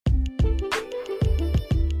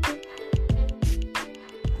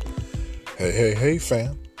Hey,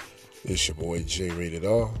 fam. It's your boy J Rated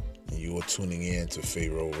R, and you are tuning in to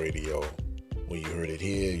Pharaoh Radio. When you heard it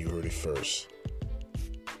here, you heard it first.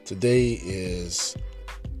 Today is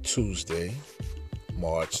Tuesday,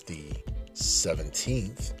 March the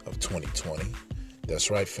 17th of 2020. That's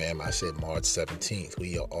right, fam. I said March 17th.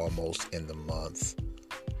 We are almost in the month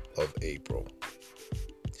of April.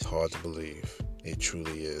 It's hard to believe. It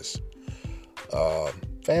truly is.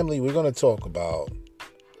 Family, we're going to talk about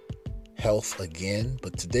health again,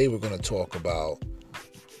 but today we're going to talk about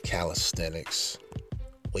calisthenics,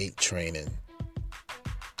 weight training.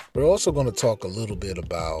 We're also going to talk a little bit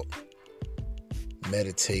about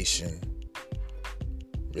meditation,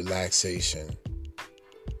 relaxation,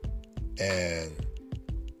 and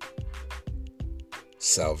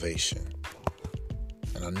salvation.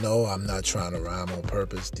 And I know I'm not trying to rhyme on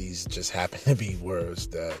purpose. These just happen to be words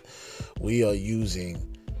that we are using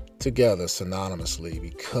together synonymously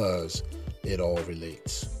because it all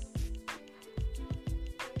relates.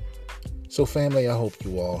 So family, I hope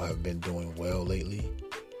you all have been doing well lately.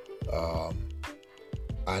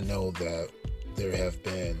 I know that there have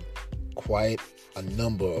been quite a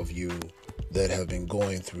number of you that have been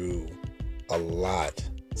going through a lot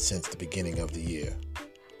since the beginning of the year.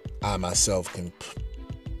 I myself can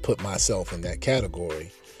put myself in that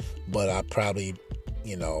category, but I probably,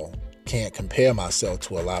 can't compare myself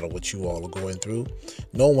to a lot of what you all are going through.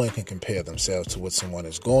 No one can compare themselves to what someone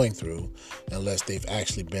is going through unless they've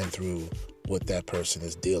actually been through what that person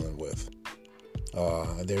is dealing with.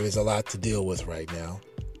 There is a lot to deal with right now.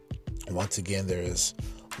 Once again, there is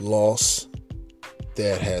loss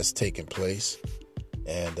that has taken place,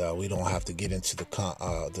 and we don't have to get into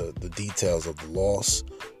the details of the loss,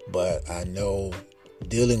 but I know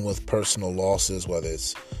dealing with personal losses, whether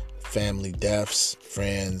it's family deaths,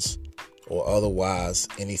 friends, or otherwise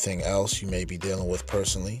anything else you may be dealing with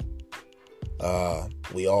personally,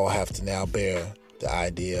 we all have to now bear the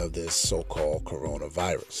idea of this so-called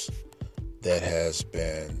coronavirus that has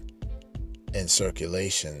been in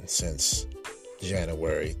circulation since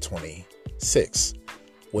January 26th.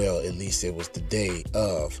 Well, at least it was the day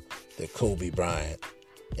of the Kobe Bryant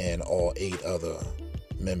and all 8 other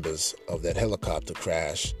members of that helicopter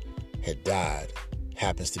crash had died.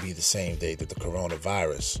 Happens to be the same day that the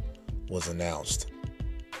coronavirus was announced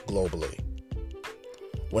globally.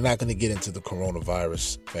 We're not going to get into the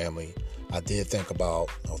coronavirus, family. I did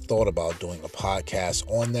thought about doing a podcast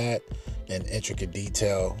on that in intricate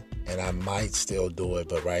detail, and I might still do it,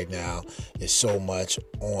 but right now it's so much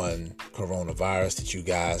on coronavirus that you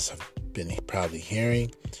guys have been probably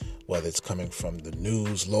hearing, whether it's coming from the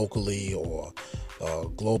news locally or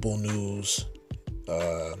global news.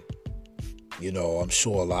 I'm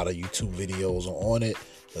sure a lot of YouTube videos are on it.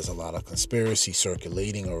 There's a lot of conspiracy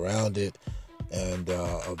circulating around it and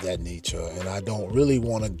of that nature. And I don't really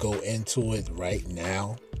want to go into it right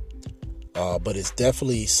now. But it's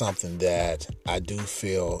definitely something that I do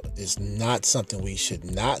feel is not something we should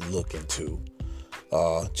not look into,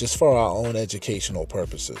 just for our own educational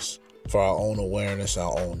purposes, for our own awareness,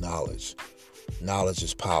 our own knowledge. Knowledge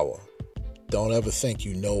is power. Don't ever think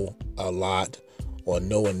you know a lot or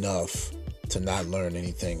know enough to not learn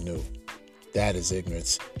anything new. That is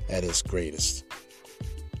ignorance at its greatest.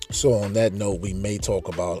 So on that note, we may talk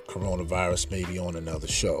about coronavirus maybe on another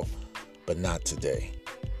show, but not today.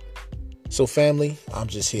 So family, I'm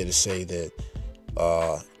just here to say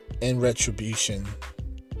that in retribution,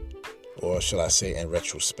 or should I say in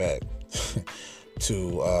retrospect,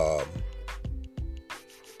 to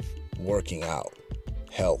working out,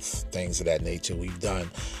 health, things of that nature, we've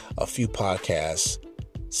done a few podcasts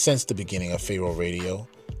since the beginning of Pharaoh Radio,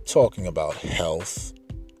 talking about health,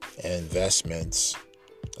 investments,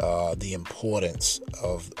 the importance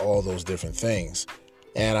of all those different things.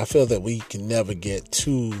 And I feel that we can never get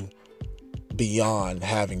too beyond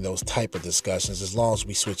having those type of discussions as long as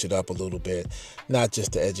we switch it up a little bit, not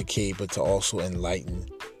just to educate, but to also enlighten,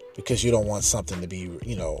 because you don't want something to be,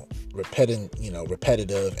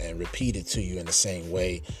 repetitive and repeated to you in the same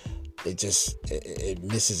way. It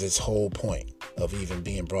misses its whole point of even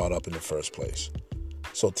being brought up in the first place.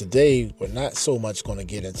 So today, we're not so much going to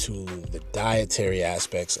get into the dietary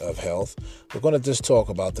aspects of health. We're going to just talk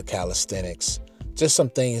about the calisthenics, just some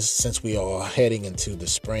things since we are heading into the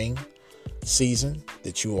spring season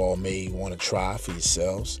that you all may want to try for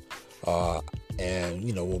yourselves. And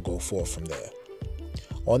we'll go forth from there.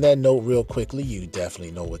 On that note, real quickly, you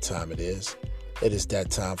definitely know what time it is. It is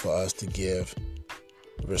that time for us to give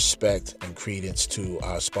respect and credence to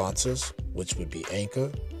our sponsors, which would be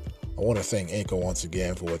Anchor. I want to thank Anchor once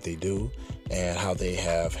again for what they do and how they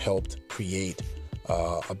have helped create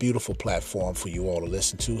A beautiful platform for you all to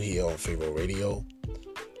listen to here on Pharaoh Radio.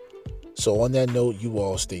 So on that note, you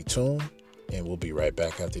all stay tuned, and we'll be right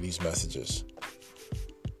back after these messages.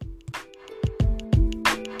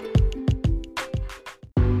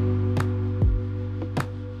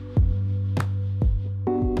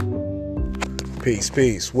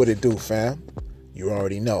 Peace. What it do, fam? You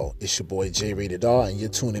already know. It's your boy J-Rated R, and you're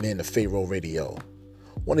tuning in to Pharaoh Radio.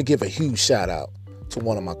 Want to give a huge shout out to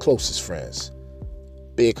one of my closest friends,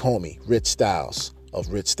 big homie Rich Styles of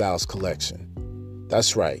Rich Styles Collection.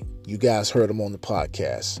 That's right. You guys heard him on the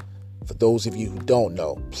podcast. For those of you who don't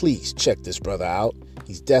know, please check this brother out.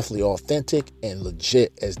 He's definitely authentic and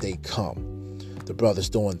legit as they come. The brother's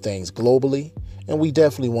doing things globally, and we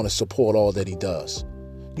definitely want to support all that he does.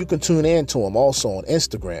 You can tune in to him also on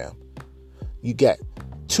Instagram. You got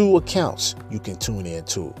 2 accounts you can tune in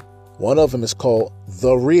to. One of them is called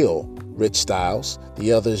The Real Rich Styles.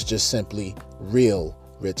 The other is just simply Real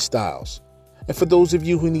Rich Styles. And for those of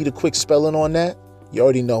you who need a quick spelling on that, you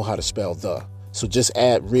already know how to spell the. So just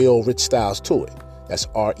add Real Rich Styles to it. That's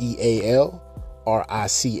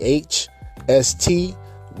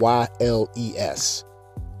RealRichStyles.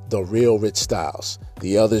 The Real Rich Styles.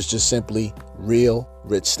 The other is just simply Real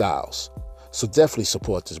Rich Styles. So definitely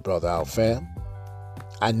support this brother out, fam.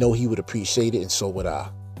 I know he would appreciate it, and so would I.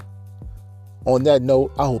 On that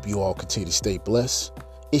note, I hope you all continue to stay blessed.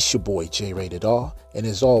 It's your boy J-Rated R, and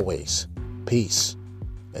as always, peace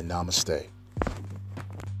and namaste.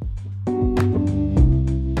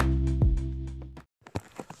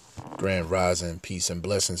 Grand Rising, peace and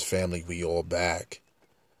blessings, family. We all back.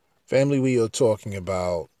 Family, we are talking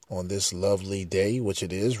about on this lovely day, which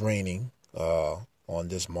it is raining, on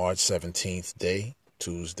this March 17th day,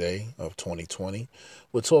 Tuesday of 2020.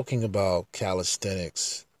 We're talking about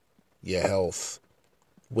calisthenics, your health,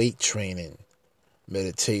 weight training,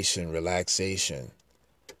 meditation, relaxation,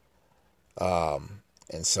 and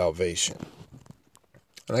salvation.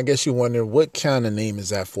 And I guess you're wondering, what kind of name is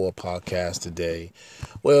that for a podcast today?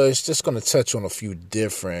 Well, it's just going to touch on a few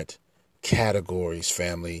different categories,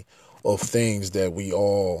 family, of things that we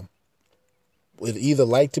all would either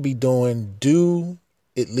like to be doing, do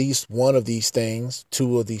at least one of these things,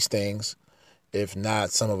 2 of these things. If not,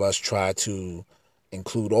 some of us try to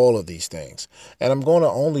include all of these things. And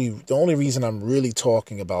the only reason I'm really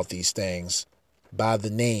talking about these things by the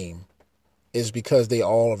name is because they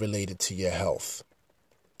all are related to your health.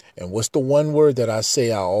 And what's the one word that I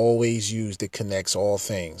say I always use that connects all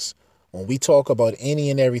things? When we talk about any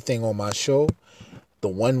and everything on my show, the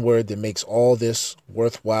one word that makes all this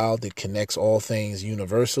worthwhile, that connects all things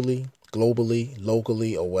universally, globally,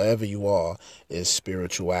 locally, or wherever you are, is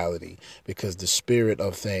spirituality. Because the spirit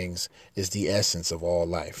of things is the essence of all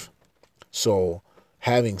life. So,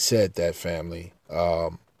 having said that, family,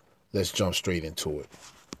 let's jump straight into it.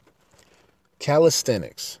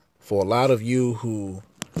 Calisthenics. For a lot of you who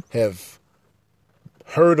have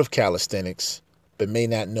heard of calisthenics, but may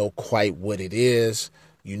not know quite what it is,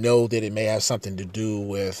 you know that it may have something to do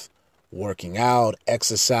with working out,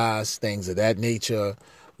 exercise, things of that nature.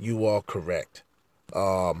 You are correct.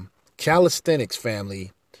 Calisthenics,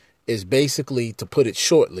 family, is basically, to put it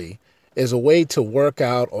shortly, is a way to work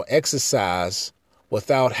out or exercise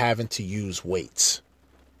without having to use weights.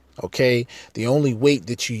 Okay? The only weight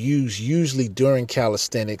that you use usually during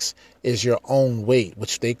calisthenics is your own weight,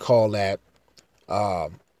 which they call that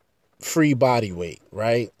free body weight,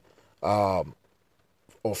 right?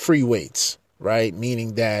 Or free weights, right?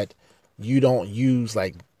 Meaning that you don't use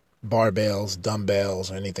like barbells,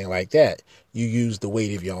 dumbbells, or anything like that. You use the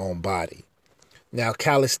weight of your own body. Now,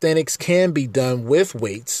 calisthenics can be done with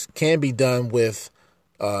weights, can be done with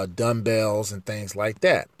dumbbells and things like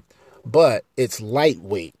that. But it's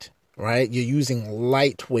lightweight, right? You're using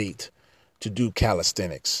lightweight to do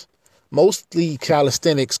calisthenics. Mostly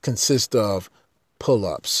calisthenics consist of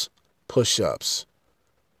pull-ups, push-ups,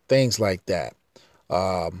 things like that.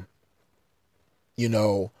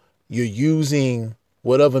 You're using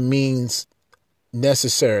whatever means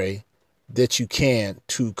necessary that you can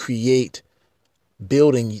to create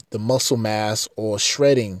building the muscle mass or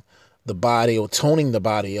shredding the body or toning the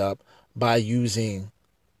body up by using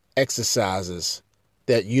exercises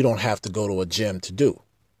that you don't have to go to a gym to do.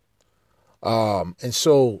 And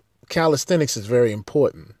so calisthenics is very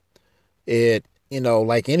important. It,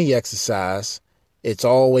 like any exercise, it's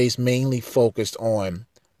always mainly focused on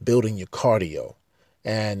building your cardio.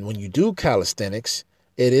 And when you do calisthenics,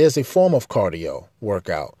 it is a form of cardio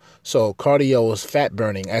workout. So cardio is fat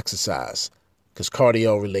burning exercise, because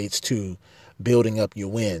cardio relates to building up your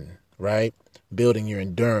wind, right? Building your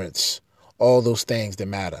endurance, all those things that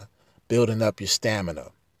matter, building up your stamina.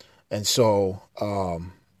 And so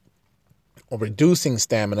reducing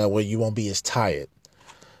stamina where you won't be as tired.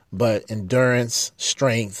 But endurance,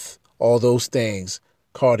 strength, all those things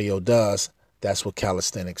cardio does. That's what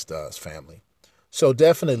calisthenics does, family. So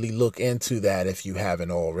definitely look into that if you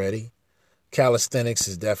haven't already. Calisthenics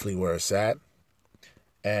is definitely where it's at.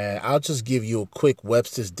 And I'll just give you a quick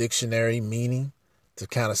Webster's dictionary meaning to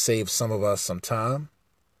kind of save some of us some time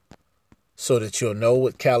so that you'll know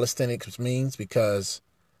what calisthenics means, because,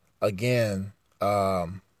 again,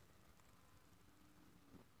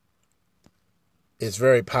 it's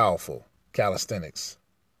very powerful, calisthenics.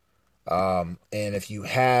 And if you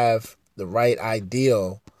have the right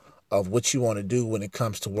ideal of what you want to do when it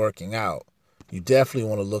comes to working out, you definitely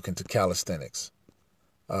want to look into calisthenics.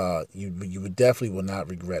 You would definitely will not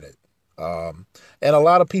regret it. And a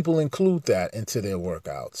lot of people include that into their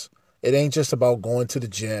workouts. It ain't just about going to the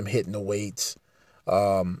gym, hitting the weights.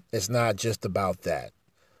 It's not just about that.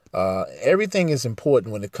 Everything is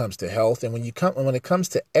important when it comes to health. And when it comes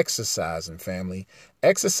to exercising, family,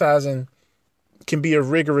 exercising can be a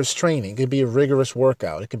rigorous training. It can be a rigorous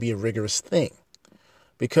workout. It can be a rigorous thing,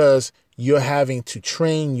 because you're having to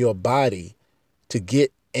train your body to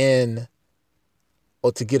get in,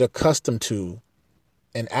 or to get accustomed to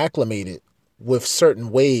and acclimated with certain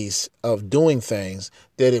ways of doing things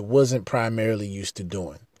that it wasn't primarily used to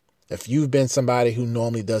doing. If you've been somebody who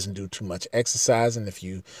normally doesn't do too much exercising, if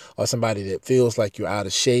you are somebody that feels like you're out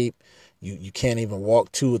of shape, you can't even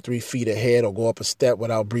walk 2 or 3 feet ahead or go up a step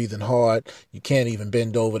without breathing hard, you can't even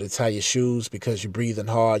bend over to tie your shoes because you're breathing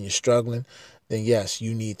hard and you're struggling, then yes,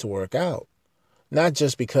 you need to work out. Not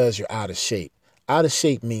just because you're out of shape. Out of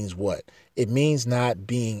shape means what? It means not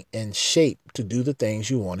being in shape to do the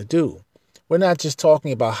things you want to do. We're not just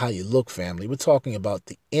talking about how you look, family. We're talking about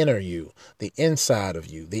the inner you, the inside of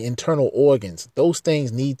you, the internal organs. Those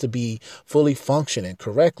things need to be fully functioning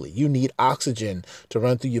correctly. You need oxygen to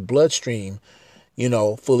run through your bloodstream,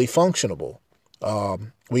 fully functionable.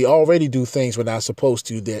 We already do things we're not supposed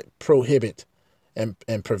to that prohibit and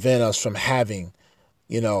prevent us from having,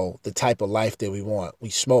 the type of life that we want. We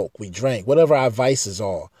smoke, we drink, whatever our vices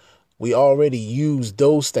are. We already use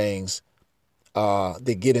those things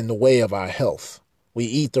that get in the way of our health. We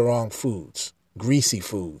eat the wrong foods, greasy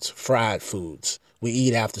foods, fried foods. We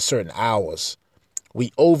eat after certain hours.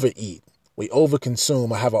 We overeat. We overconsume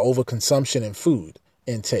or have an overconsumption in food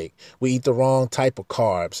intake. We eat the wrong type of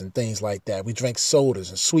carbs and things like that. We drink sodas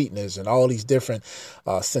and sweeteners and all these different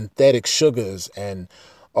synthetic sugars and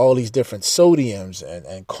all these different sodiums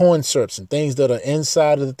and corn syrups and things that are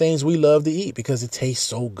inside of the things we love to eat because it tastes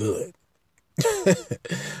so good.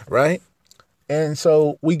 Right? And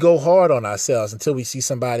so we go hard on ourselves until we see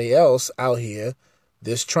somebody else out here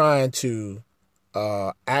that's trying to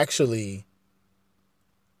actually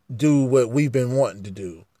do what we've been wanting to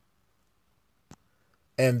do.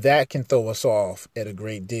 And that can throw us off at a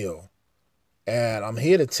great deal. And I'm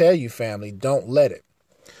here to tell you, family, don't let it.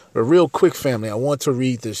 But real quick, family, I want to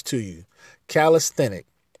read this to you. Calisthenic,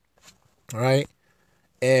 right?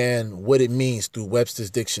 And what it means through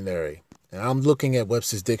Webster's Dictionary. And I'm looking at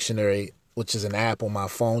Webster's Dictionary, which is an app on my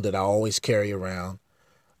phone that I always carry around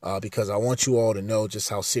because I want you all to know just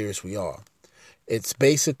how serious we are. It's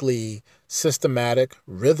basically systematic,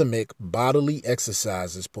 rhythmic bodily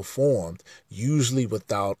exercises performed, usually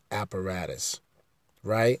without apparatus,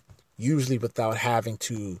 right? Usually without having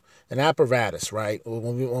to, an apparatus, right?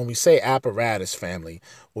 When we say apparatus, family,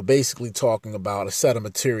 we're basically talking about a set of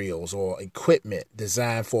materials or equipment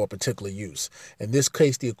designed for a particular use. In this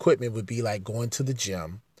case, the equipment would be like going to the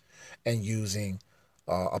gym and using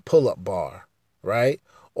a pull-up bar, right?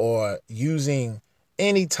 Or using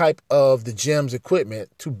any type of the gym's equipment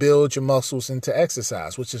to build your muscles into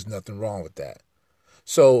exercise, which is nothing wrong with that.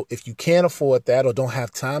 So if you can't afford that or don't have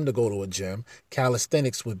time to go to a gym,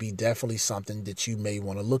 calisthenics would be definitely something that you may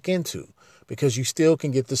want to look into because you still can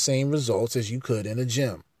get the same results as you could in a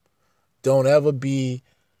gym. Don't ever be,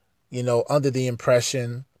 under the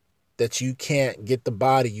impression that you can't get the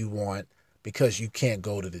body you want because you can't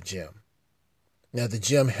go to the gym. Now, the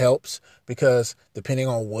gym helps because depending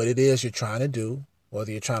on what it is you're trying to do, whether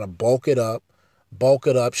you're trying to bulk it up,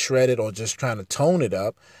 shred it, or just trying to tone it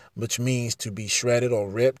up, which means to be shredded or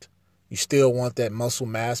ripped, you still want that muscle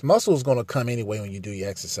mass. Muscle is going to come anyway when you do your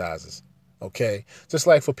exercises, okay? Just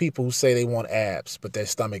like for people who say they want abs, but their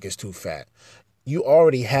stomach is too fat. You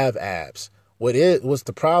already have abs. What's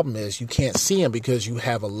the problem is you can't see them because you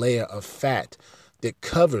have a layer of fat that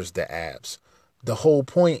covers the abs. The whole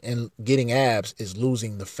point in getting abs is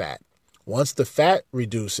losing the fat. Once the fat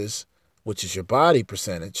reduces, which is your body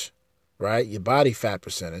percentage, right? Your body fat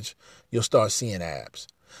percentage, you'll start seeing abs.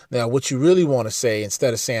 Now, what you really want to say,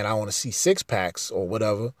 instead of saying, I want to see six packs or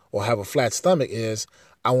whatever, or have a flat stomach, is,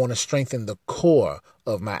 I want to strengthen the core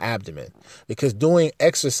of my abdomen, because doing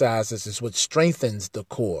exercises is what strengthens the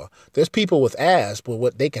core. There's people with abs, but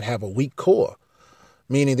what they can have a weak core,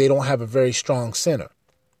 meaning they don't have a very strong center.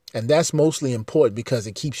 And that's mostly important because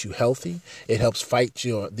it keeps you healthy. It helps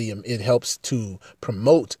it helps to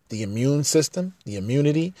promote the immune system, the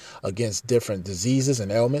immunity against different diseases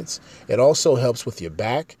and ailments. It also helps with your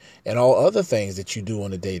back and all other things that you do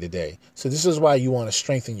on a day-to-day. So this is why you want to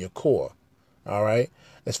strengthen your core. All right.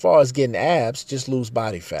 As far as getting abs, just lose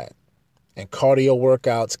body fat. And cardio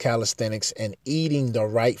workouts, calisthenics, and eating the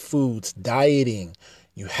right foods, dieting.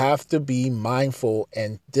 You have to be mindful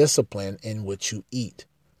and disciplined in what you eat.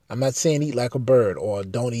 I'm not saying eat like a bird or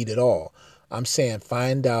don't eat at all. I'm saying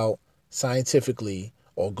find out scientifically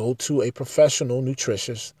or go to a professional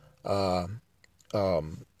nutritionist, a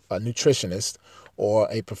nutritionist, or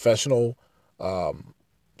a professional,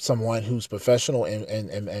 someone who's professional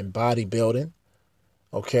in bodybuilding.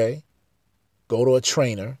 Okay, go to a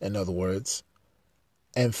trainer, in other words,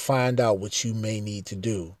 and find out what you may need to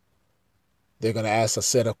do. They're going to ask a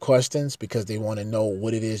set of questions because they want to know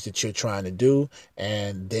what it is that you're trying to do,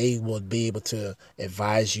 and they will be able to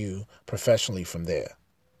advise you professionally from there.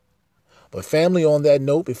 But family, on that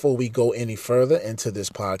note, before we go any further into this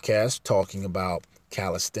podcast talking about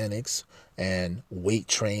calisthenics and weight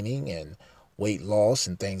training and weight loss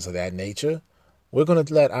and things of that nature, we're going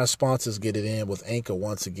to let our sponsors get it in with Anchor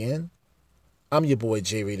once again. I'm your boy,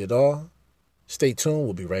 J Rated R. Stay tuned.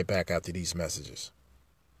 We'll be right back after these messages.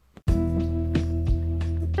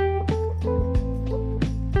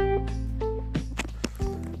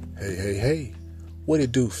 Hey, what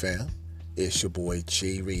it do, fam? It's your boy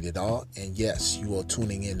J Rated R, and yes, you are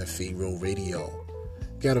tuning in to Pharaoh Radio.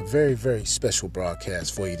 Got a very, very special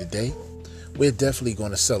broadcast for you today. We're definitely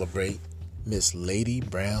going to celebrate Miss Lady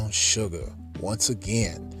Brown Sugar once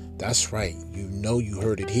again. That's right, you know you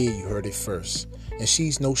heard it here, you heard it first. And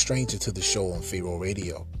she's no stranger to the show on Pharaoh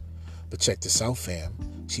Radio. But check this out,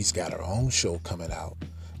 fam. She's got her own show coming out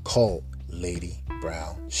called Lady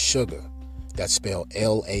Brown Sugar. That's spelled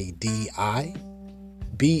LADIBROWN,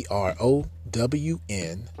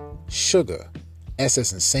 sugar. S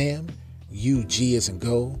as in Sam, UG as in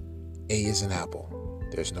go, A as in apple.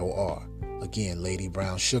 There's no R. Again, Lady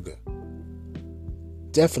Brown Sugar.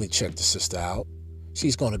 Definitely check the sister out.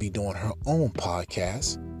 She's going to be doing her own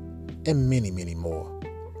podcast and many, many more.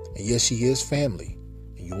 And yes, she is family.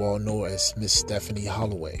 And you all know her as Miss Stephanie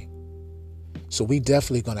Holloway. So we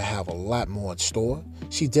definitely going to have a lot more in store.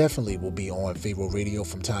 She definitely will be on Pharaoh Radio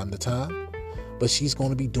from time to time. But she's going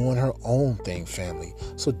to be doing her own thing, family.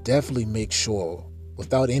 So definitely make sure,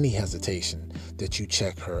 without any hesitation, that you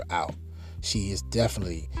check her out. She is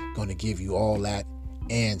definitely going to give you all that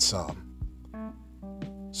and some.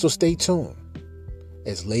 So stay tuned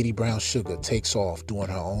as Lady Brown Sugar takes off doing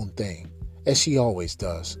her own thing, as she always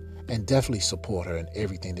does. And definitely support her in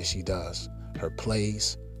everything that she does. Her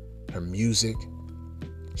plays, her music.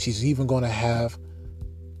 She's even going to have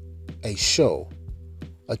a show,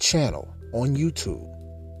 a channel on YouTube.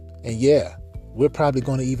 And yeah, we're probably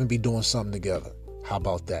going to even be doing something together. How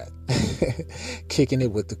about that? Kicking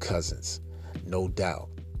it with the cousins. No doubt.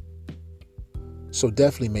 So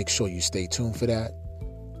definitely make sure you stay tuned for that.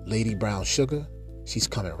 Lady Brown Sugar, she's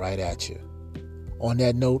coming right at you. On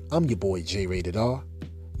that note, I'm your boy J Rated R.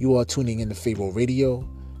 You are tuning in to Pharaoh Radio.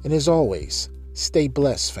 And as always, stay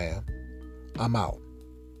blessed, fam. I'm out.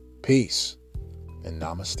 Peace and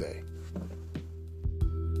namaste.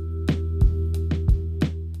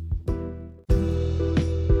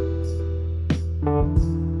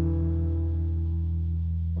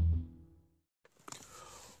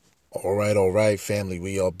 All right, family.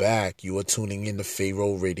 We are back. You are tuning in to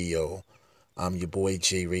Pharaoh Radio. I'm your boy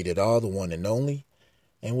J Rated R, the one and only.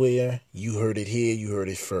 And where you heard it here, you heard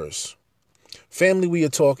it first. Family, we are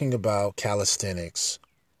talking about calisthenics,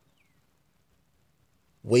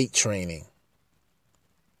 weight training.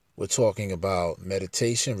 We're talking about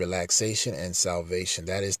meditation, relaxation, and salvation.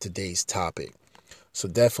 That is today's topic. So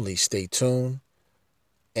definitely stay tuned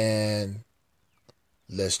and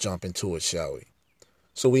let's jump into it, shall we?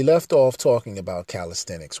 So we left off talking about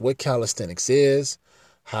calisthenics, what calisthenics is,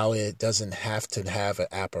 how it doesn't have to have an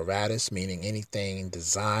apparatus, meaning anything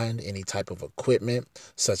designed, any type of equipment,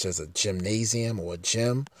 such as a gymnasium or a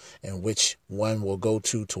gym, in which one will go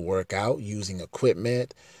to work out using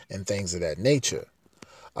equipment and things of that nature.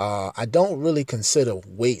 I don't really consider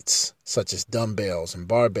weights such as dumbbells and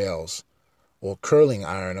barbells or curling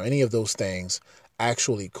iron or any of those things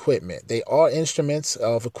actual equipment. They are instruments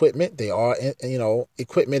of equipment. They are,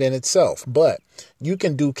 equipment in itself. But you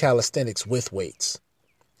can do calisthenics with weights.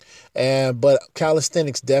 But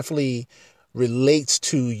calisthenics definitely relates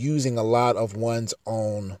to using a lot of one's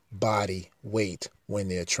own body weight when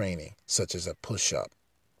they're training, such as a push-up,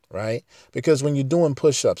 right? Because when you're doing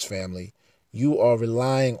push-ups, family, you are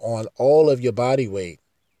relying on all of your body weight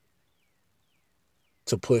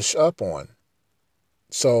to push up on.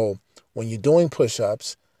 So when you're doing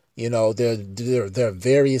push-ups, there are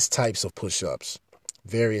various types of push-ups,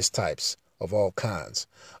 various types of all kinds.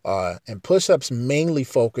 And push-ups mainly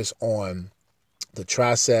focus on the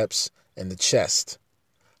triceps and the chest.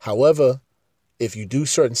 However, if you do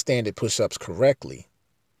certain standard push-ups correctly,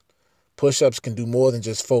 push-ups can do more than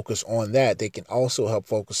just focus on that. They can also help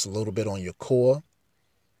focus a little bit on your core,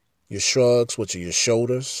 your shrugs, which are your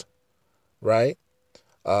shoulders, right?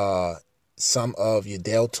 Some of your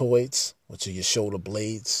deltoids, which are your shoulder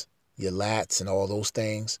blades, your lats, and all those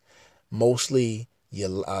things. Mostly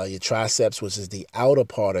your triceps, which is the outer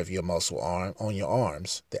part of your muscle arm on your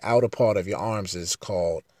arms. The outer part of your arms is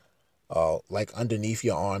called, like underneath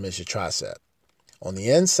your arm is your tricep. On the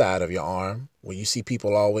inside of your arm, where you see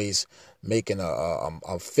people always making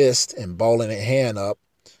a fist and balling their hand up,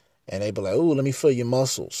 and they be like, "Ooh, let me feel your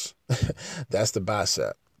muscles." That's the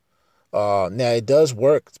bicep. Now, it does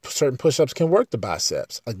work. Certain push-ups can work the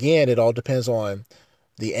biceps. Again, it all depends on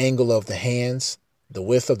the angle of the hands, the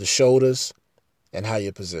width of the shoulders, and how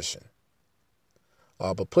you're positioned.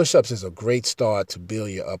 But push-ups is a great start to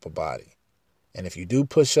build your upper body. And if you do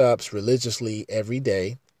push-ups religiously every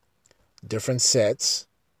day, different sets,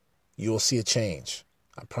 you will see a change.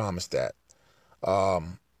 I promise that.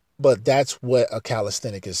 But that's what a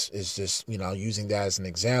calisthenic is just, using that as an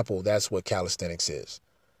example, that's what calisthenics is.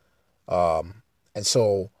 And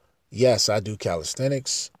so, yes, I do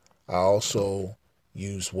calisthenics. I also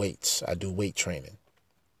use weights. I do weight training.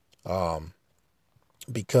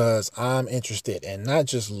 Because I'm interested in not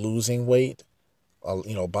just losing weight,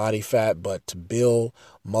 body fat, but to build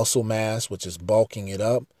muscle mass, which is bulking it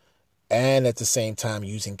up. And at the same time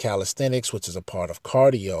using calisthenics, which is a part of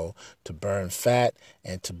cardio, to burn fat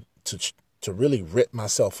and to really rip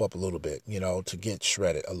myself up a little bit, to get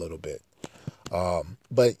shredded a little bit.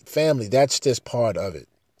 But family, that's just part of it.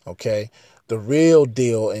 Okay. The real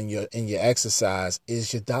deal in your exercise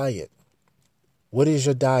is your diet. What is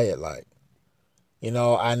your diet like?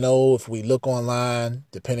 I know if we look online,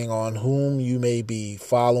 depending on whom you may be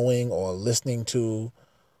following or listening to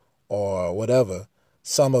or whatever,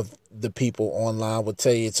 some of the people online will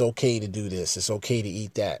tell you it's okay to do this. It's okay to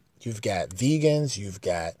eat that. You've got vegans. You've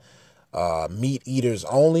got meat eaters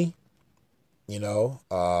only.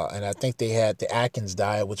 And I think they had the Atkins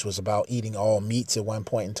diet, which was about eating all meats at one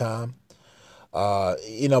point in time.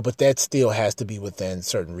 But that still has to be within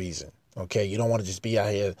certain reason. Okay, you don't want to just be out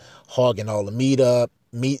here hogging all the meat up.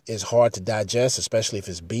 Meat is hard to digest, especially if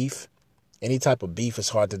it's beef. Any type of beef is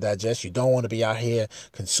hard to digest. You don't want to be out here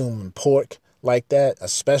consuming pork like that,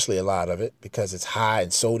 especially a lot of it, because it's high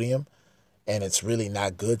in sodium and it's really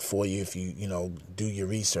not good for you if you, do your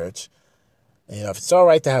research. If it's all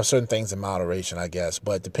right to have certain things in moderation, I guess,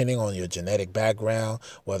 but depending on your genetic background,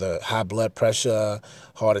 whether high blood pressure,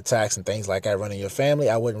 heart attacks, and things like that run in your family,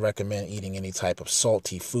 I wouldn't recommend eating any type of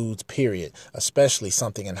salty foods, period, especially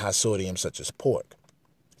something in high sodium such as pork.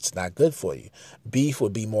 It's not good for you. Beef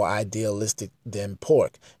would be more idealistic than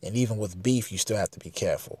pork, and even with beef, you still have to be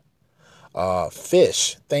careful.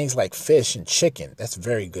 Fish, things like fish and chicken, that's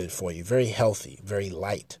very good for you, very healthy, very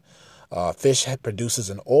light. Fish produces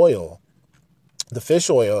an oil. The fish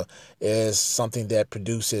oil is something that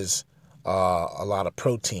produces a lot of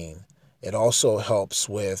protein. It also helps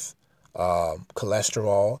with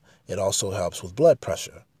cholesterol. It also helps with blood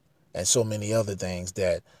pressure and so many other things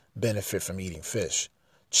that benefit from eating fish.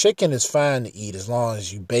 Chicken is fine to eat as long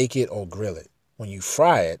as you bake it or grill it. When you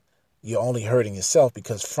fry it, you're only hurting yourself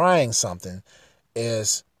because frying something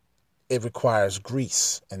it requires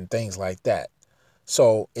grease and things like that.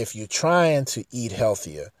 So if you're trying to eat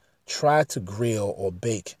healthier, try to grill or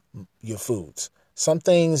bake your foods. Some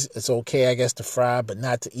things it's okay, I guess, to fry, but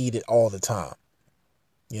not to eat it all the time.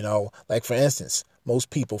 Like for instance, most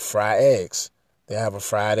people fry eggs. They have a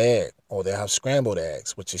fried egg or they have scrambled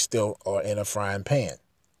eggs, which is still are in a frying pan.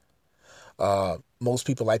 Most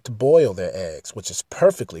people like to boil their eggs, which is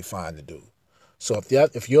perfectly fine to do. So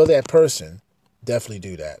if you're that person, definitely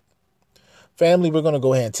do that. Family, we're going to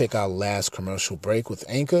go ahead and take our last commercial break with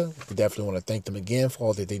Anchor. We definitely want to thank them again for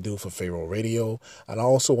all that they do for Pharaoh Radio. And I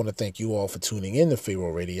also want to thank you all for tuning in to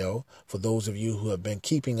Pharaoh Radio. For those of you who have been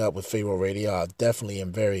keeping up with Pharaoh Radio, I definitely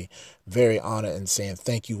am very, very honored and saying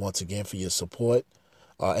thank you once again for your support.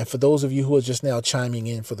 And for those of you who are just now chiming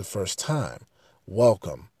in for the first time,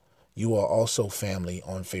 welcome. You are also family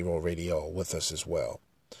on Pharaoh Radio with us as well.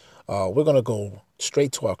 We're going to go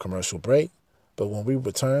straight to our commercial break. But when we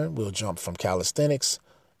return, we'll jump from calisthenics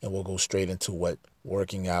and we'll go straight into what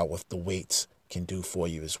working out with the weights can do for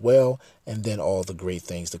you as well. And then all the great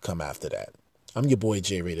things that come after that. I'm your boy,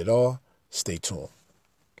 J Rated R. Stay tuned.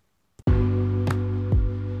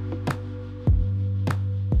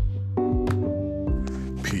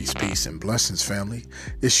 Peace, and blessings, family.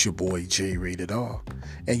 It's your boy, J Rated R.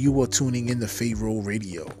 And you are tuning in to Pharaoh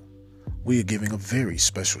Radio. We are giving a very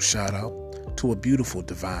special shout out to a beautiful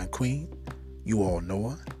divine queen. You all know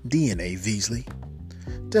her, DNA Veasley.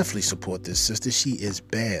 Definitely support this sister. She is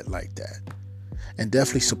bad like that. And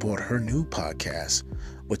definitely support her new podcast,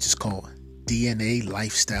 which is called DNA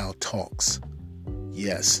Lifestyle Talks.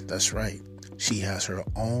 Yes, that's right. She has her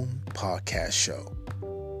own podcast show.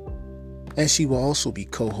 And she will also be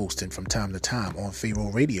co-hosting from time to time on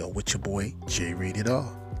Pharaoh Radio with your boy, J Rated R.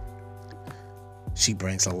 She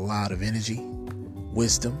brings a lot of energy,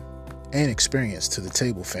 wisdom, and experience to the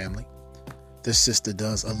table, family. This sister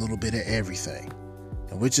does a little bit of everything,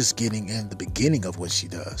 and we're just getting in the beginning of what she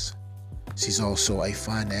does. She's also a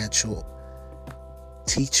financial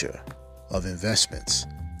teacher of investments,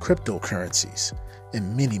 cryptocurrencies,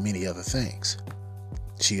 and many, many other things.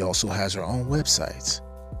 She also has her own websites,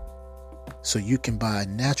 so you can buy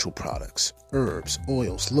natural products, herbs,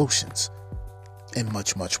 oils, lotions, and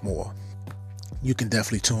much, much more. You can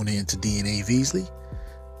definitely tune in to DNA Veasley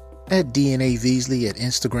at DNA Veasley at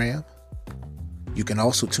Instagram. You can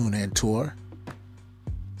also tune in to her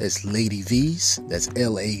as Lady V's. That's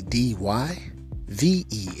LadyVeaz.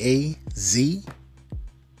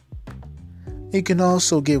 You can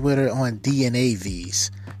also get with her on DNA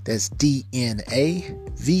V's. That's DNAVEAZ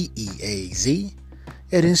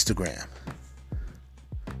at Instagram.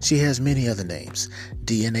 She has many other names.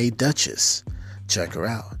 DNA Duchess. Check her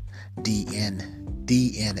out.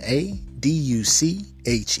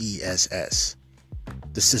 DNADUCHESS.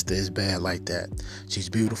 The sister is bad like that. She's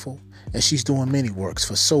beautiful, and she's doing many works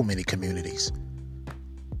for so many communities.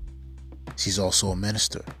 She's also a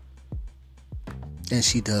minister, and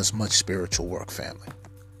she does much spiritual work, family.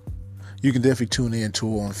 You can definitely tune in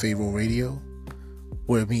to her on Pharaoh Radio,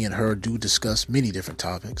 where me and her do discuss many different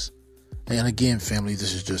topics. And again, family,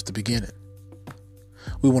 this is just the beginning.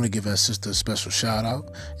 We want to give our sister a special shout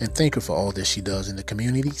out and thank her for all that she does in the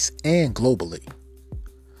communities and globally.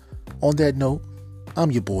 On that note, I'm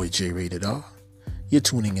your boy, J Rated R. You're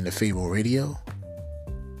tuning in to Pharaoh Radio.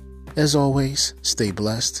 As always, stay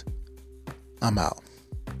blessed. I'm out.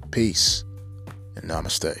 Peace and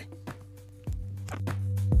namaste.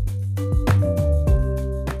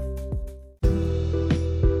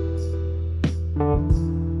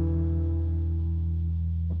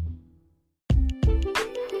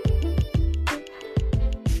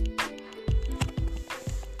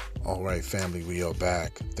 All right, family, we are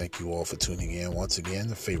back. Thank you all for tuning in once again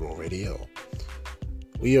to Pharaoh Radio.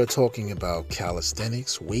 We are talking about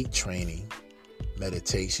calisthenics, weight training,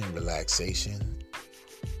 meditation, relaxation,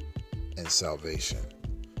 and salvation.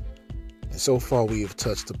 And so far, we have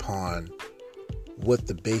touched upon what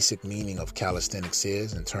the basic meaning of calisthenics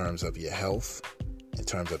is in terms of your health, in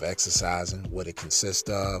terms of exercising, what it consists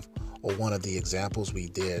of, or one of the examples we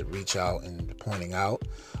did reach out and pointing out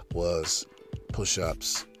was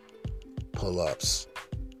push-ups, pull-ups,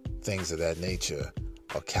 things of that nature,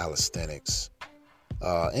 or calisthenics.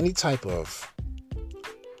 Any type of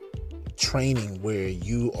training where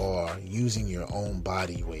you are using your own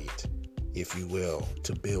body weight, if you will,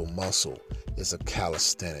 to build muscle is a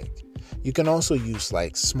calisthenic. You can also use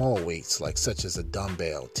like small weights, like such as a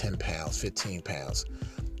dumbbell, 10 pounds, 15 pounds.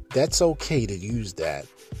 That's okay to use that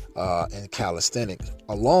in calisthenics,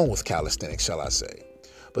 along with calisthenics, shall I say.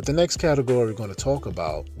 But the next category we're going to talk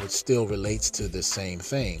about, which still relates to the same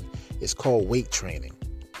thing, is called weight training.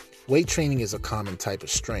 Weight training is a common type of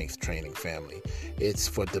strength training, family. It's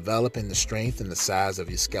for developing the strength and the size of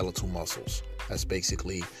your skeletal muscles. That's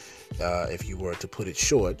basically, if you were to put it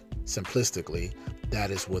short, simplistically, that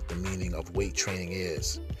is what the meaning of weight training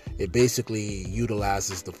is. It basically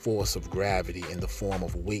utilizes the force of gravity in the form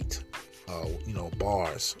of weight,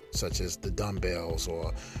 bars, such as the dumbbells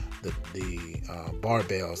or the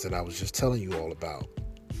barbells that I was just telling you all about.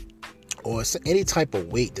 Or any type of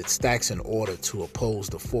weight that stacks in order to oppose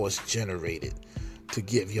the force generated to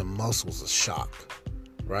give your muscles a shock,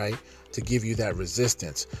 right? To give you that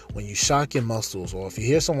resistance. When you shock your muscles, or if you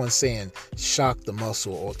hear someone saying shock the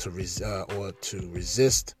muscle, or to resist,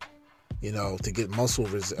 to get muscle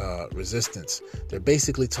resistance, they're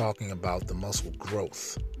basically talking about the muscle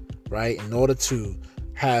growth, right? In order to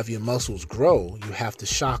have your muscles grow, you have to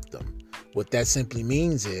shock them. What that simply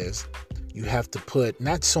means is you have to put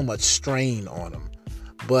not so much strain on them,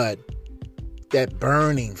 but that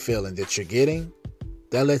burning feeling that you're getting,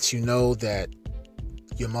 that lets you know that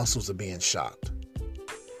your muscles are being shocked.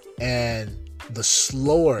 And the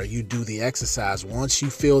slower you do the exercise, once you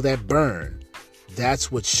feel that burn,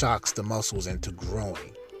 that's what shocks the muscles into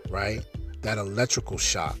growing, right? That electrical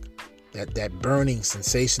shock, that burning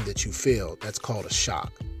sensation that you feel, that's called a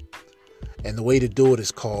shock. And the way to do it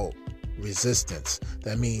is called resistance.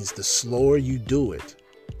 That means the slower you do it,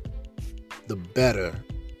 the better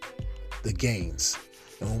the gains.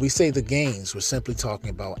 And when we say the gains, we're simply talking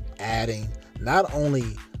about adding not only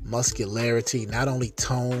muscularity, not only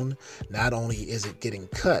tone, not only is it getting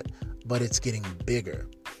cut, but it's getting bigger.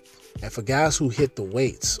 And for guys who hit the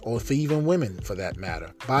weights, or for even women for that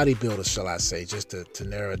matter, bodybuilders, shall I say, just to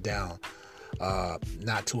narrow it down,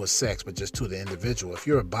 not to a sex, but just to the individual. If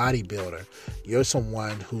you're a bodybuilder, you're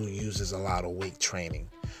someone who uses a lot of weight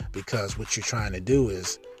training, because what you're trying to do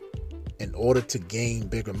is, in order to gain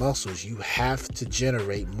bigger muscles, you have to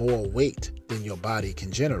generate more weight than your body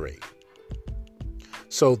can generate.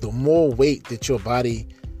 So the more weight that your body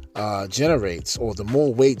generates, or the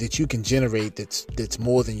more weight that you can generate that's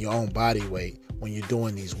more than your own body weight when you're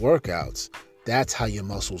doing these workouts, that's how your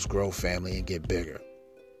muscles grow, family, and get bigger.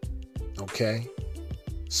 Okay?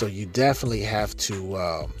 So you definitely have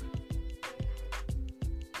to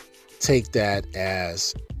take that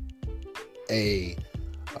as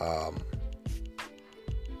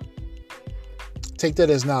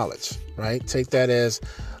knowledge, right? Take that as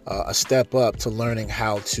a step up to learning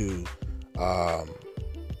how to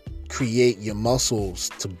create your muscles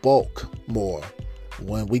to bulk more.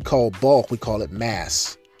 When we call bulk, we call it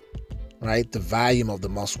mass, right? The volume of the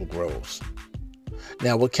muscle grows.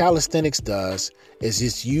 Now, what calisthenics does is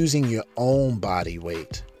it's using your own body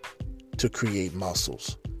weight to create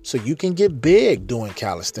muscles. So you can get big doing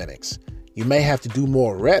calisthenics. You may have to do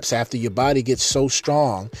more reps after your body gets so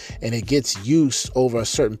strong and it gets used over a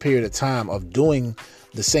certain period of time of doing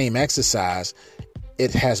the same exercise.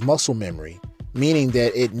 It has muscle memory, meaning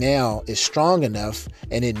that it now is strong enough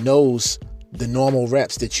and it knows the normal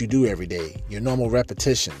reps that you do every day, your normal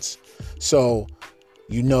repetitions. So,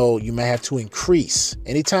 you may have to increase.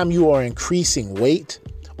 Anytime you are increasing weight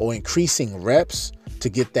or increasing reps to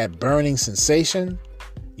get that burning sensation,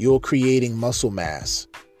 you're creating muscle mass.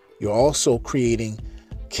 You're also creating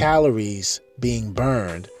calories being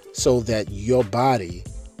burned so that your body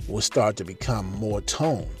will start to become more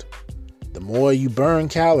toned. The more you burn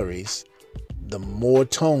calories, the more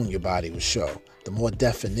tone your body will show, the more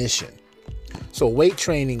definition. So weight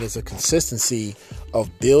training is a consistency of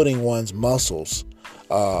building one's muscles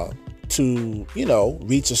to,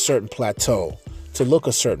 reach a certain plateau, to look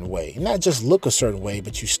a certain way. Not just look a certain way,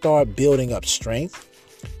 but you start building up strength.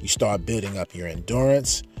 You start building up your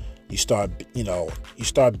endurance. You start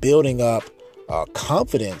building up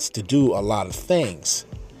confidence to do a lot of things.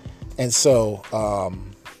 And so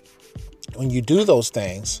when you do those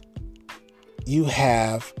things, you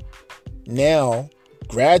have now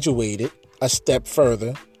graduated a step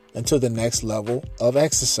further into the next level of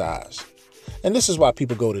exercise. And this is why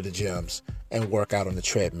people go to the gyms and work out on the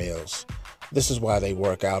treadmills. This is why they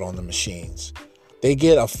work out on the machines. They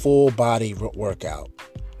get a full body workout.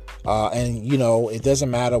 It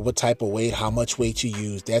doesn't matter what type of weight, how much weight you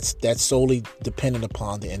use. That's solely dependent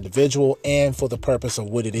upon the individual and for the purpose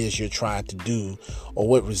of what it is you're trying to do or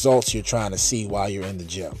what results you're trying to see while you're in the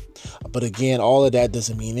gym. But again, all of that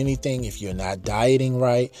doesn't mean anything if you're not dieting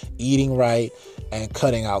right, eating right, and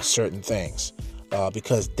cutting out certain things.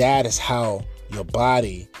 Because that is how your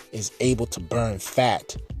body is able to burn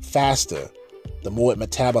fat faster, the more it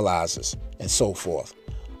metabolizes and so forth.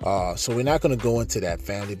 So we're not going to go into that,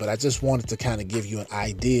 family, but I just wanted to kind of give you an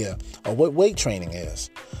idea of what weight training is.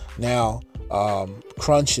 Now,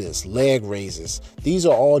 crunches, leg raises, these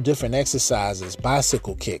are all different exercises,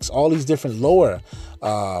 bicycle kicks, all these different lower,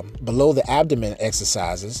 below the abdomen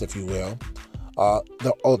exercises, if you will.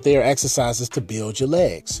 They're exercises to build your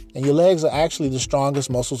legs. And your legs are actually the strongest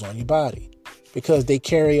muscles on your body because they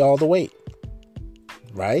carry all the weight,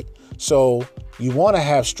 right? So you want to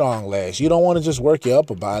have strong legs. You don't want to just work your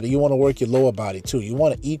upper body. You want to work your lower body too. You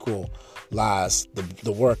want to equal lies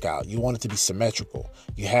the workout. You want it to be symmetrical.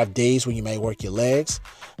 You have days when you may work your legs,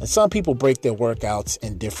 and some people break their workouts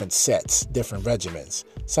in different sets, different regimens.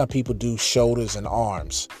 Some people do shoulders and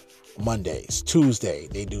arms Mondays. Tuesday,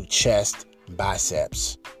 they do chest,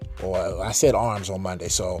 biceps, or I said arms on Monday.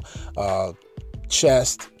 So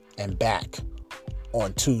chest and back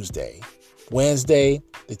on Tuesday. Wednesday,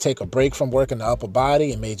 they take a break from working the upper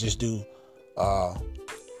body and may just do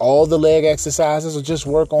all the leg exercises or just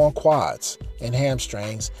work on quads and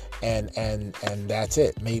hamstrings and that's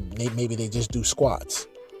it. Maybe they just do squats,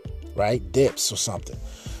 right? Dips or something.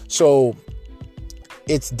 So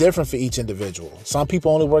it's different for each individual. Some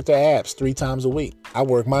people only work their abs 3 times a week. I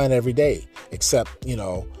work mine every day, except,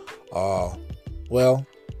 I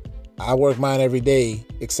work mine every day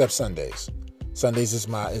except Sundays. Sundays is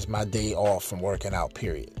my day off from working out,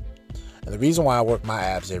 period. And the reason why I work my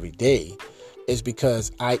abs every day is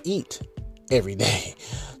because I eat every day.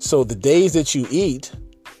 So the days that you eat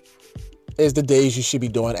is the days you should be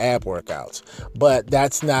doing ab workouts. But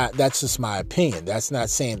that's just my opinion. That's not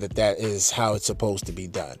saying that is how it's supposed to be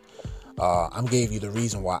done. I'm giving you the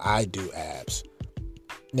reason why I do abs.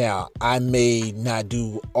 Now, I may not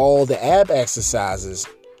do all the ab exercises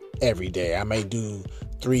every day. I may do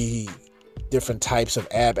 3 different types of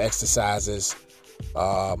ab exercises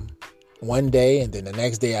one day, and then the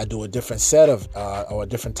next day I do a different set of or a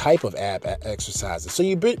different type of ab exercises. So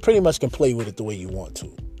you pretty much can play with it the way you want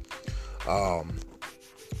to.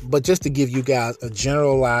 But just to give you guys a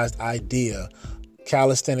generalized idea,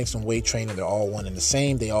 calisthenics and weight training, they're all one and the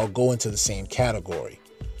same. They all go into the same category.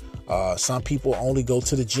 Some people only go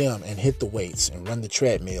to the gym and hit the weights and run the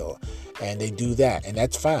treadmill, and they do that, and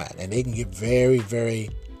that's fine. And they can get very, very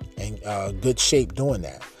in good shape doing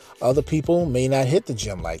that. Other people may not hit the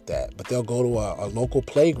gym like that, but they'll go to a local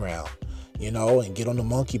playground, and get on the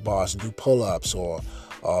monkey bars and do pull-ups, or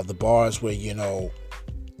the bars where,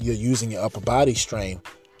 you're using your upper body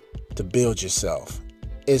strength to build yourself.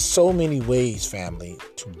 There's so many ways, family,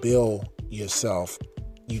 to build yourself.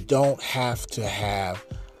 You don't have to have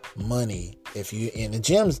money. And the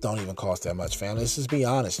gyms don't even cost that much, family. Let's just be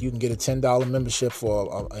honest. You can get a $10 membership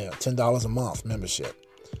for $10 a month membership.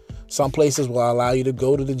 Some places will allow you to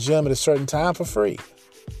go to the gym at a certain time for free.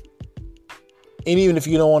 And even if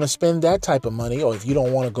you don't want to spend that type of money, or if you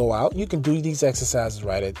don't want to go out, you can do these exercises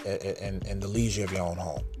right in the leisure of your own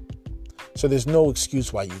home. So there's no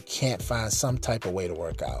excuse why you can't find some type of way to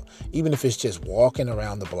work out. Even if it's just walking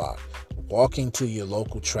around the block, walking to your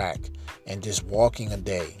local track and just walking a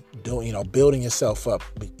day, building yourself up,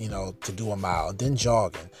 to do a mile, then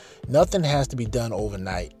jogging. Nothing has to be done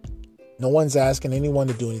overnight. No one's asking anyone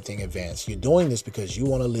to do anything advanced. You're doing this because you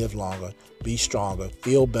want to live longer, be stronger,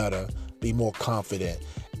 feel better, be more confident,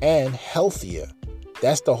 and healthier.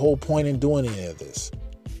 That's the whole point in doing any of this.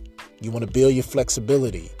 You want to build your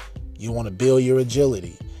flexibility. You want to build your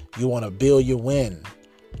agility. You want to build your wind,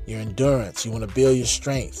 your endurance. You want to build your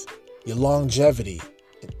strength, your longevity.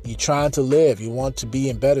 You're trying to live. You want to be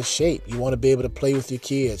in better shape. You want to be able to play with your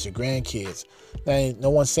kids, your grandkids. Now, no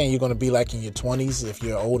one's saying you're going to be like in your 20s if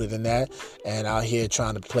you're older than that and out here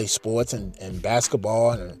trying to play sports and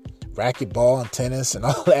basketball and racquetball and tennis and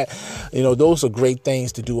all that. Those are great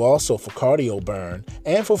things to do also for cardio burn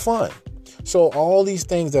and for fun. So all these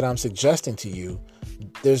things that I'm suggesting to you,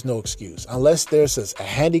 there's no excuse. Unless there's a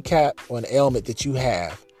handicap or an ailment that you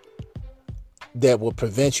have that will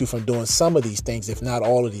prevent you from doing some of these things, if not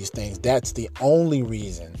all of these things, that's the only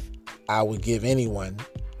reason I would give anyone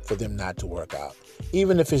for them not to work out.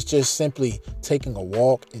 Even if it's just simply taking a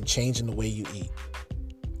walk and changing the way you eat.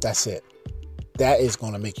 That's it. That is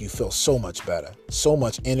going to make you feel so much better, so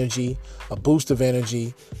much energy, a boost of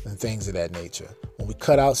energy, and things of that nature. When we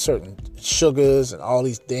cut out certain sugars and all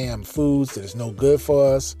these damn foods that is no good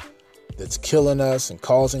for us, that's killing us and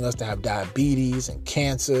causing us to have diabetes and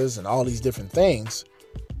cancers and all these different things,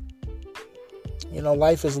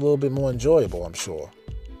 life is a little bit more enjoyable, I'm sure.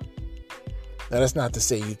 Now, that's not to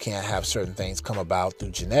say you can't have certain things come about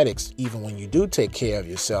through genetics, even when you do take care of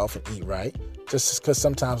yourself and eat right, just because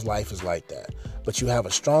sometimes life is like that. But you have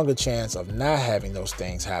a stronger chance of not having those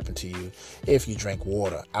things happen to you if you drink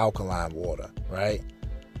water, alkaline water, right?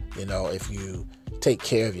 If you take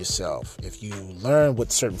care of yourself, if you learn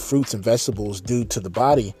what certain fruits and vegetables do to the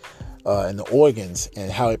body and the organs and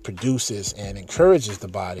how it produces and encourages the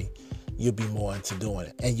body, you'll be more into doing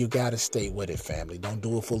it. And you got to stay with it, family. Don't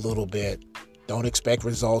do it for a little bit. Don't expect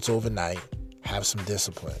results overnight. Have some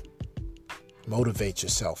discipline. Motivate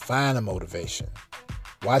yourself. Find a motivation.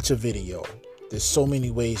 Watch a video. There's so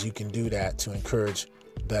many ways you can do that to encourage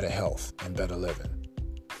better health and better living,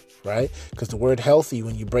 right? Because the word healthy,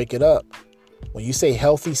 when you break it up, when you say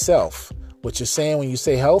healthy self, What you're saying when you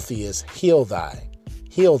say healthy is heal thy.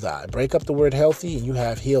 Heal thy. Break up the word healthy and you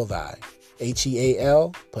have heal thy.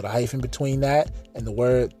 Heal, put a hyphen between that and the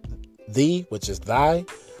word thee, which is thy.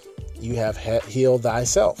 You have heal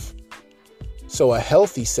thyself. So a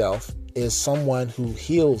healthy self is someone who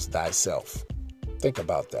heals thyself. Think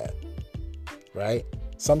about that, right?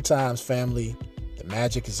 Sometimes, family, the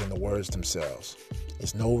magic is in the words themselves.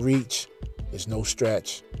 It's no reach. It's no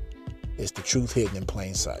stretch. It's the truth hidden in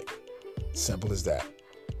plain sight. Simple as that.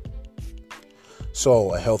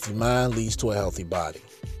 So a healthy mind leads to a healthy body.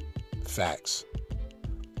 Facts.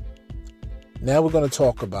 Now we're going to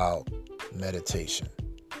talk about meditation.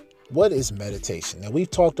 What is meditation? Now, we've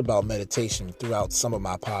talked about meditation throughout some of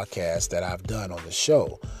my podcasts that I've done on the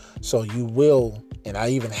show. So you will, and I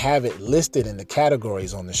even have it listed in the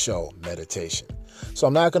categories on the show, meditation. So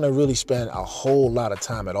I'm not going to really spend a whole lot of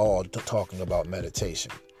time at all talking about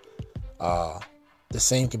meditation. The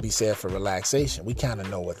same can be said for relaxation. We kind of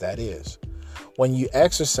know what that is. When you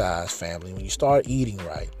exercise, family, when you start eating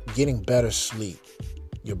right, getting better sleep,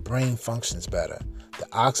 your brain functions better. The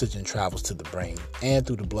oxygen travels to the brain and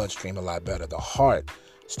through the bloodstream a lot better. The heart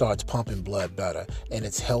starts pumping blood better and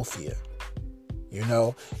it's healthier. You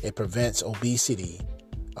know, it prevents obesity.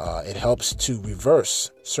 It helps to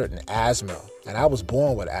reverse certain asthma. And I was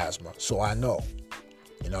born with asthma, so I know.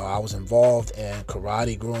 You know, I was involved in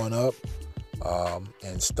karate growing up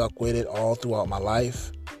and stuck with it all throughout my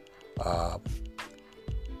life.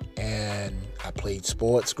 And I played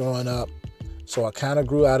sports growing up. So I kind of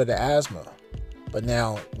grew out of the asthma. But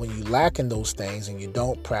now when you lack in those things and you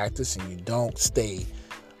don't practice and you don't stay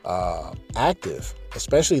active,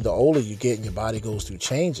 especially the older you get and your body goes through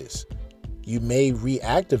changes, you may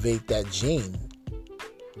reactivate that gene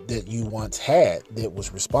that you once had that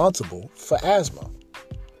was responsible for asthma.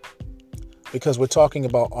 Because we're talking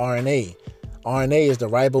about RNA. RNA is the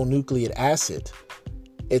ribonucleic acid.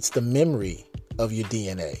 It's the memory of your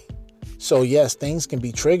DNA. So yes, things can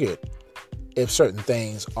be triggered if certain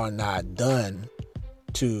things are not done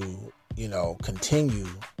to, continue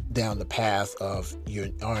down the path of your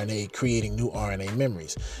RNA, creating new RNA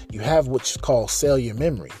memories. You have what's called cellular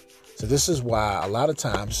memory. So this is why a lot of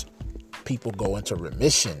times people go into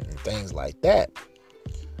remission and things like that.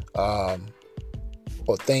 Or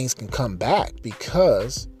things can come back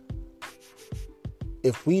because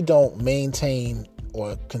if we don't maintain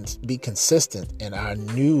or be consistent in our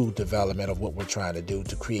new development of what we're trying to do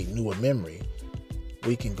to create newer memory,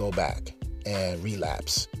 we can go back and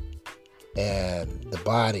relapse. And the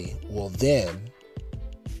body will then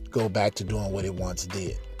go back to doing what it once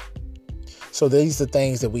did. So these are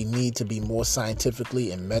things that we need to be more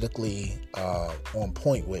scientifically and medically on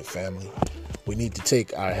point with, family. We need to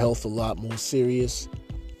take our health a lot more serious,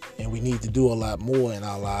 and we need to do a lot more in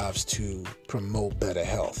our lives to promote better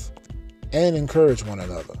health and encourage one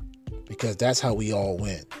another, because that's how we all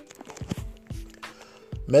win.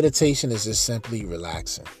 Meditation is just simply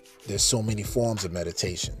relaxing. There's so many forms of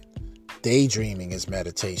meditation. Daydreaming is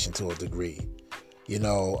meditation to a degree.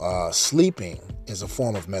 Sleeping is a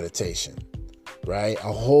form of meditation, right?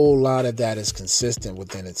 A whole lot of that is consistent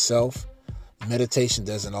within itself. Meditation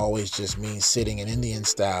doesn't always just mean sitting in Indian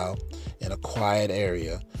style in a quiet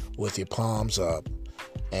area with your palms up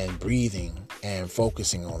and breathing and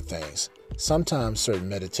focusing on things. Sometimes certain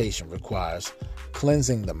meditation requires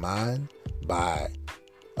cleansing the mind by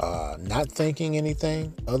not thinking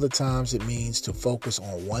anything. Other times it means to focus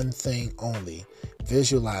on one thing only,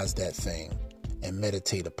 visualize that thing, and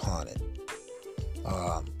meditate upon it.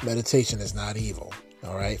 Meditation is not evil,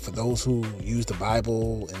 all right? For those who use the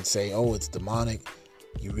Bible and say, oh, it's demonic,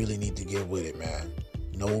 you really need to get with it, man.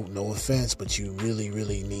 No offense, but you really,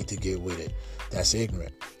 really need to get with it. That's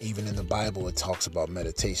ignorant. Even in the Bible, it talks about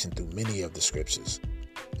meditation through many of the scriptures,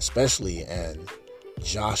 especially in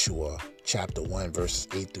Joshua chapter 1, verses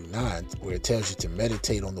 8 through 9, where it tells you to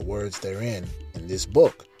meditate on the words therein in this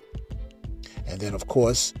book. And then, of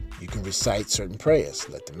course, you can recite certain prayers.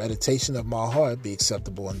 Let the meditation of my heart be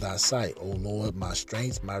acceptable in thy sight, O Lord, my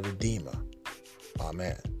strength, my redeemer.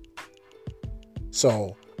 Amen.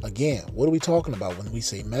 So, again, what are we talking about when we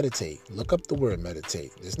say meditate? Look up the word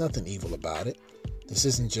meditate. There's nothing evil about it. This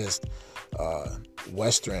isn't just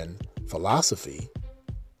Western philosophy.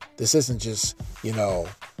 This isn't just,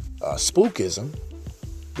 spookism.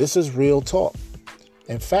 This is real talk.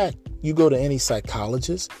 In fact, you go to any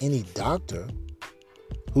psychologist, any doctor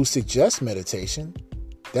who suggests meditation,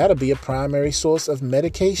 that'll be a primary source of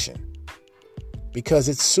medication because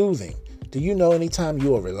it's soothing. Do you know anytime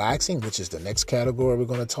you are relaxing, which is the next category we're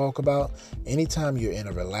going to talk about, anytime you're in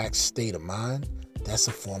a relaxed state of mind, That's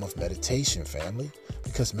a form of meditation, family,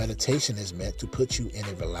 because meditation is meant to put you in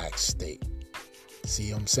a relaxed state.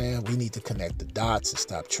 See what I'm saying? We need to connect the dots and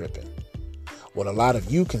stop tripping. What a lot of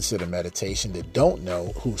you consider meditation that don't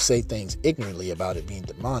know, who say things ignorantly about it being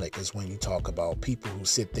demonic, is when you talk about people who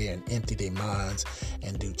sit there and empty their minds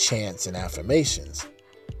and do chants and affirmations,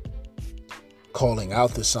 calling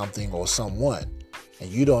out to something or someone, and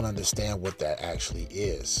you don't understand what that actually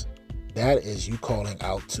is. That is you calling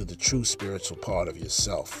out to the true spiritual part of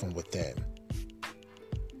yourself from within.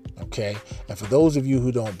 Okay? And for those of you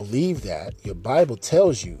who don't believe that, your Bible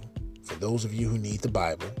tells you, for those of you who need the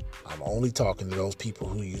Bible, I'm only talking to those people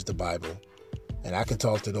who use the Bible, and I can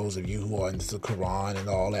talk to those of you who are into the Quran and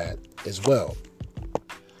all that as well.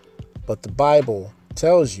 But the Bible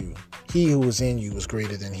tells you, he who is in you is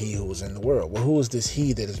greater than he who is in the world. Well, who is this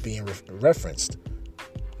he that is being referenced?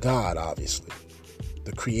 God, obviously.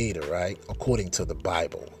 The creator, right? According to the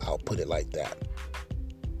Bible. I'll put it like that.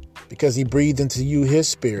 Because he breathed into you his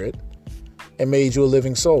spirit and made you a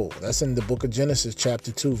living soul. That's in the book of Genesis,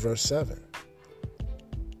 chapter 2, verse 7.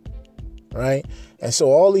 Right? And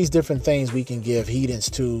so all these different things we can give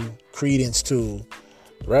credence to,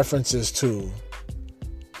 references to,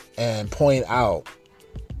 and point out,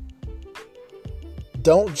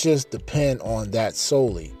 don't just depend on that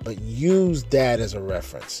solely, but use that as a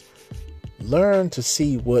reference. Learn to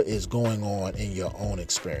see what is going on in your own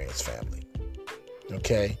experience, family.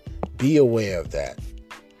 Okay? Be aware of that,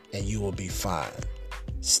 and you will be fine.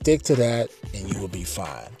 Stick to that, and you will be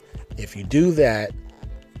fine. If you do that,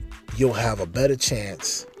 you'll have a better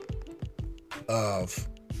chance of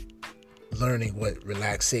learning what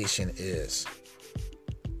relaxation is.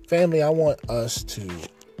 Family, I want us to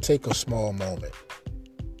take a small moment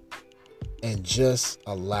and just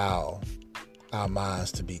allow our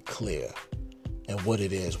minds to be clear in what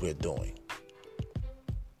it is we're doing.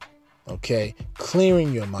 Okay?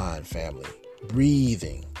 Clearing your mind, family.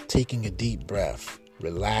 Breathing, taking a deep breath,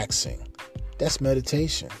 relaxing. That's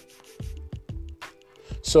meditation.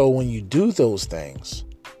 So when you do those things,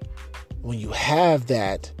 when you have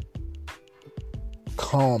that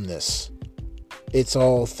calmness, it's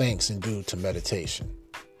all thanks and due to meditation.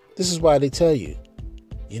 This is why they tell you,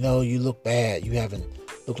 you look bad. You haven't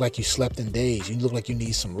looked like you slept in days. You look like you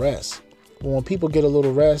need some rest. Well, when people get a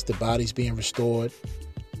little rest, the body's being restored.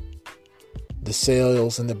 The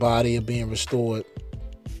cells in the body are being restored.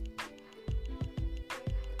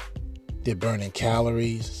 They're burning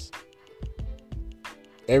calories.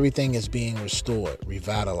 Everything is being restored,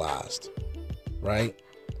 revitalized, right?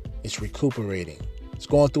 It's recuperating. It's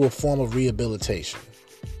going through a form of rehabilitation,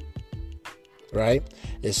 right?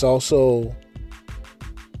 It's also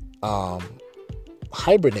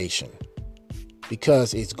hibernation,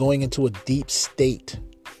 because it's going into a deep state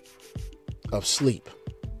of sleep.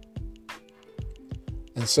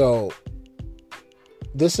 And so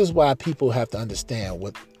this is why people have to understand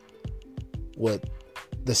what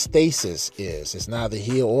the stasis is. It's neither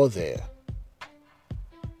here or there,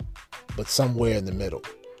 but somewhere in the middle.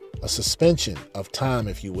 A suspension of time,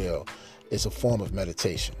 if you will, is a form of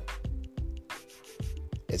meditation.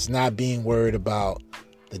 It's not being worried about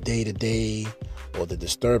the day-to-day or the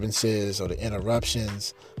disturbances or the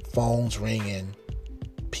interruptions, phones ringing,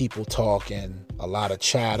 people talking, a lot of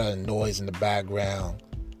chatter and noise in the background.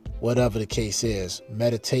 Whatever the case is,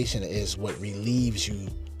 meditation is what relieves you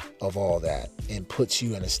of all that and puts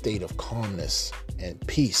you in a state of calmness and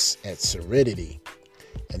peace and serenity.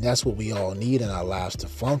 And that's what we all need in our lives to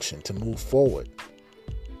function, to move forward.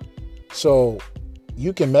 So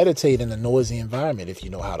you can meditate in a noisy environment if you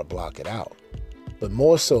know how to block it out. But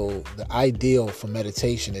more so, the ideal for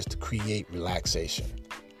meditation is to create relaxation,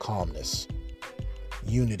 calmness,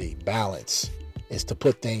 unity, balance. Is to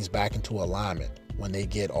put things back into alignment when they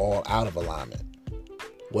get all out of alignment.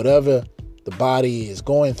 Whatever the body is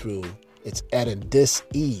going through, it's at a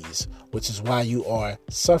dis-ease, which is why you are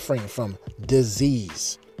suffering from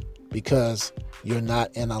disease, because you're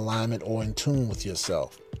not in alignment or in tune with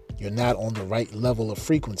yourself. You're not on the right level of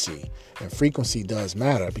frequency. And frequency does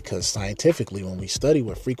matter, because scientifically, when we study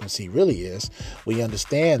what frequency really is, we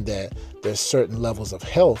understand that there's certain levels of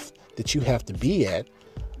health that you have to be at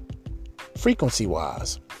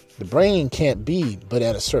frequency-wise. The brain can't be but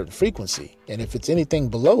at a certain frequency. And if it's anything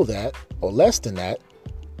below that or less than that,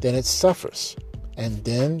 then it suffers. And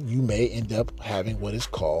then you may end up having what is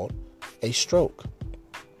called a stroke,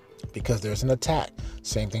 because there's an attack.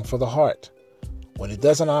 Same thing for the heart. When it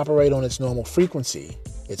doesn't operate on its normal frequency,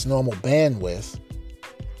 its normal bandwidth,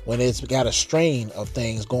 when it's got a strain of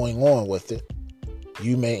things going on with it,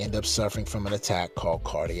 you may end up suffering from an attack called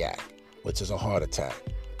cardiac, which is a heart attack,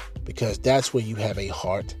 because that's where you have a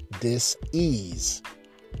heart dis-ease,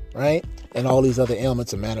 right? And all these other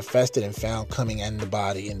ailments are manifested and found coming in the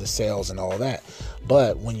body, in the cells and all that.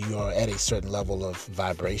 But when you are at a certain level of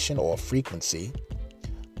vibration or frequency,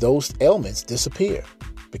 those ailments disappear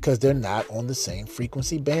because they're not on the same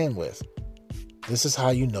frequency bandwidth. This is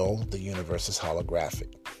how you know the universe is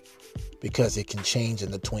holographic, because it can change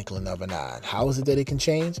in the twinkling of an eye. And how is it that it can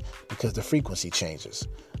change? Because the frequency changes.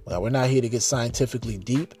 Well, we're not here to get scientifically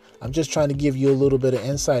deep. I'm just trying to give you a little bit of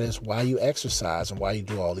insight as why you exercise and why you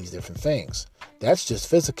do all these different things. That's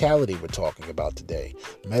just physicality we're talking about today.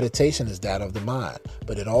 Meditation is that of the mind,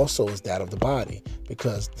 but it also is that of the body,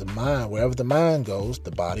 because the mind, wherever the mind goes,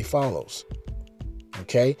 the body follows.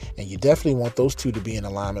 Okay? And you definitely want those two to be in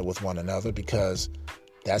alignment with one another, because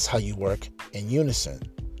that's how you work in unison.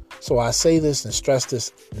 So I say this and stress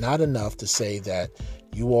this not enough to say that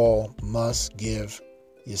you all must give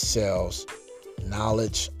yourselves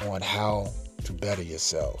knowledge on how to better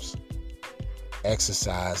yourselves.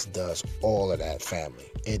 Exercise does all of that, family.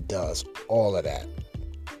 It does all of that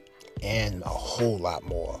and a whole lot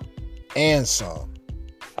more and some,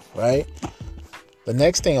 right? The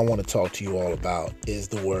next thing I want to talk to you all about is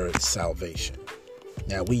the word salvation.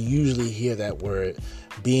 Now, we usually hear that word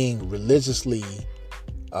being religiously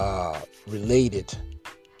related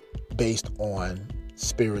based on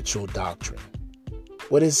spiritual doctrine.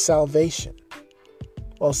 What is salvation?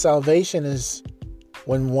 Well, salvation is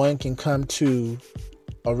when one can come to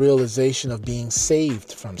a realization of being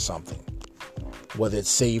saved from something, whether it's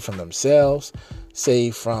saved from themselves,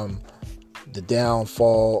 saved from the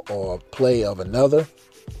downfall or play of another,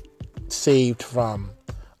 saved from,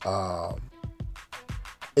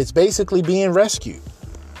 it's basically being rescued.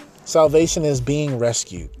 Salvation is being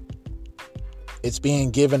rescued. It's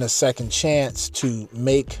being given a second chance to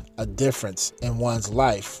make a difference in one's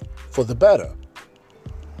life for the better.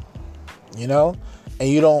 You know?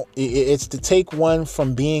 And it's to take one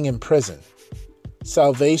from being in prison.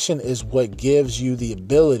 Salvation is what gives you the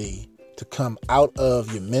ability to come out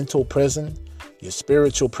of your mental prison, your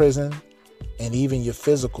spiritual prison, and even your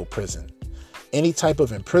physical prison. Any type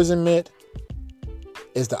of imprisonment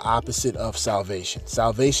is the opposite of salvation.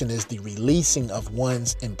 Salvation is the releasing of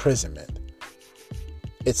one's imprisonment.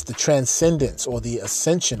 It's the transcendence or the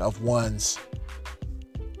ascension of one's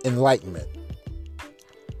enlightenment.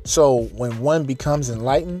 So when one becomes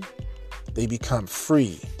enlightened, they become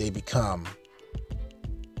free. They become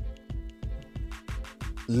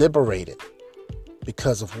liberated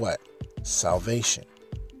because of what? Salvation.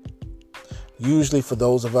 Usually for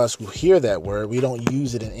those of us who hear that word, we don't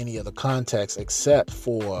use it in any other context except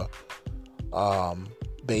for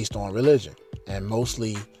based on religion. And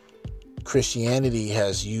mostly Christianity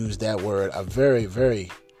has used that word a very, very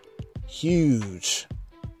huge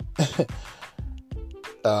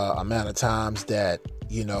amount of times that,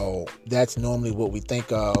 that's normally what we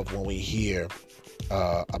think of when we hear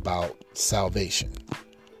about salvation.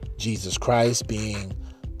 Jesus Christ being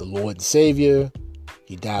the Lord and Savior.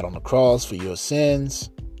 He died on the cross for your sins,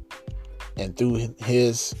 and through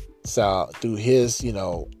his his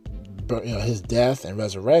death and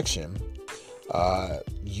resurrection,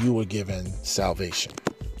 you were given salvation.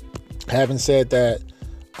 Having said that,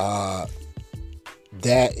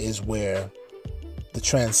 that is where the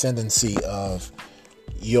transcendency of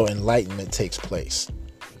your enlightenment takes place,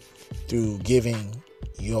 through giving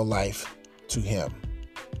your life to him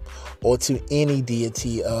or to any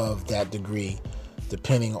deity of that degree,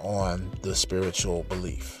 depending on the spiritual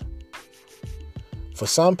belief. For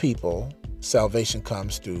some people, salvation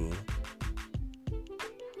comes through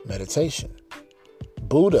meditation.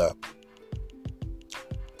 Buddha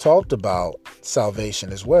talked about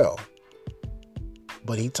salvation as well,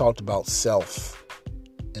 but he talked about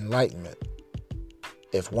self-enlightenment.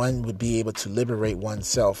 If one would be able to liberate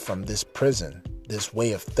oneself from this prison, this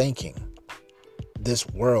way of thinking, this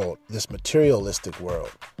world, this materialistic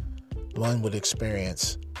world, one would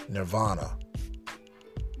experience nirvana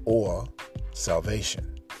or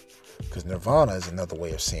salvation, because nirvana is another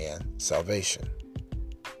way of saying salvation.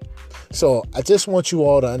 So I just want you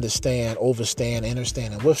all to understand, overstand,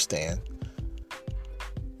 understand, and withstand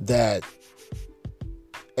that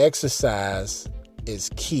exercise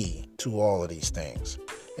is key to all of these things.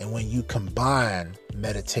 And when you combine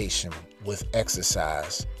meditation with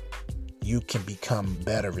exercise, you can become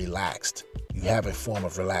better relaxed. You have a form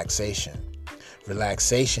of relaxation.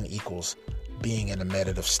 Relaxation equals being in a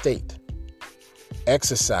meditative state.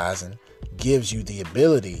 Exercising gives you the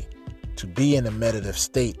ability to be in a meditative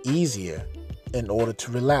state easier in order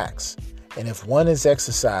to relax. And if one is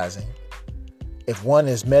exercising, if one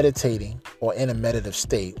is meditating or in a meditative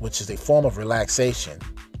state, which is a form of relaxation,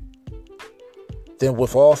 then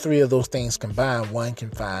with all three of those things combined, one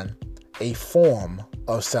can find a form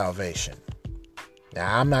of salvation.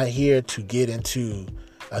 Now, I'm not here to get into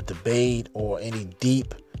a debate or any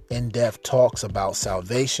deep, in-depth talks about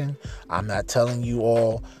salvation. I'm not telling you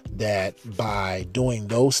all that by doing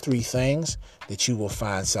those three things that you will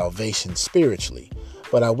find salvation spiritually.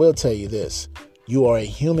 But I will tell you this. You are a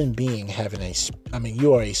human being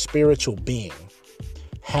you are a spiritual being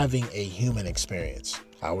having a human experience.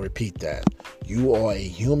 I'll repeat that. You are a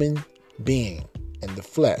human being in the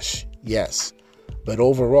flesh, yes. But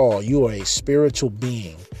overall, you are a spiritual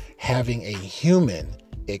being having a human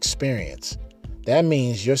experience. That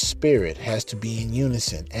means your spirit has to be in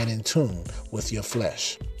unison and in tune with your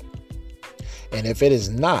flesh. And if it is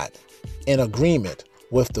not in agreement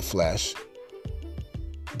with the flesh,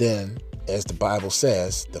 then, as the Bible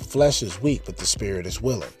says, the flesh is weak, but the spirit is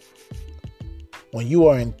willing. When you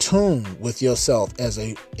are in tune with yourself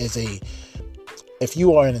if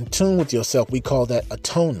you are in tune with yourself, we call that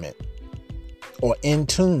atonement or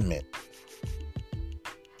intunement.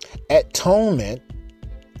 Atonement,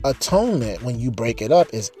 when you break it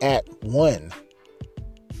up, is at one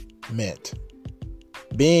meant.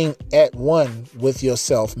 Being at one with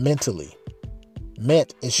yourself mentally.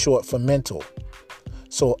 Ment is short for mental.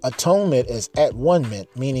 So atonement is at one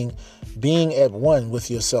meant, meaning being at one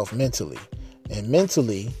with yourself mentally. And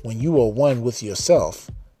mentally, when you are one with yourself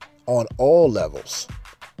on all levels,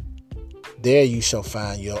 there you shall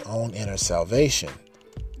find your own inner salvation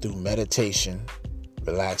through meditation,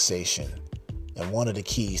 relaxation. And one of the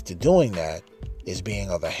keys to doing that is being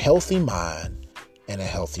of a healthy mind and a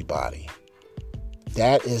healthy body.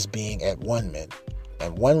 That is being at one meant.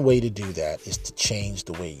 And one way to do that is to change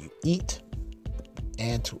the way you eat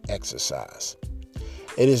and to exercise.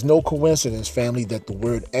 It is no coincidence, family, that the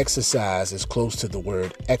word exercise is close to the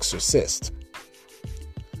word exorcist.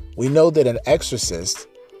 We know that an exorcist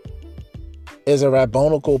is a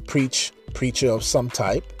rabbinical preacher of some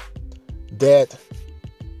type that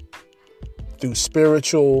through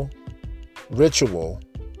spiritual ritual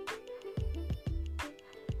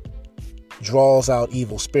draws out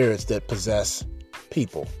evil spirits that possess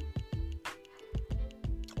people.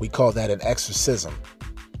 We call that an exorcism.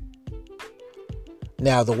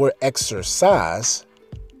 Now, the word exercise,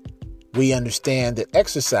 we understand that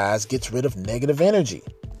exercise gets rid of negative energy,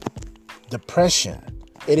 depression.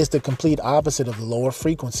 It is the complete opposite of the lower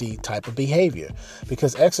frequency type of behavior,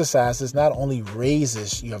 because exercise not only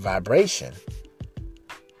raises your vibration,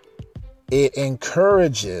 it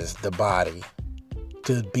encourages the body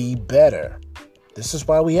to be better. This is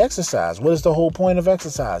why we exercise. What is the whole point of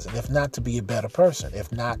exercising? If not to be a better person,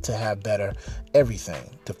 if not to have better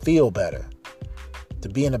everything, to feel better, to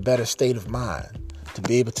be in a better state of mind, to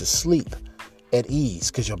be able to sleep at ease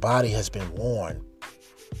because your body has been worn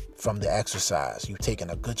from the exercise. You've taken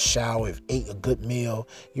a good shower, you've ate a good meal,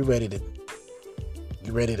 you're ready to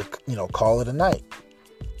call it a night.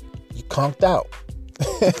 You conked out,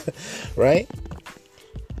 right?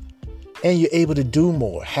 And you're able to do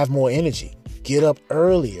more, have more energy, get up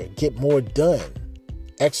earlier, get more done,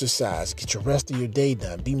 exercise, get your rest of your day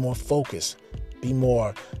done, be more focused, be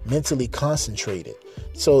more mentally concentrated.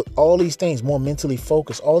 So all these things, more mentally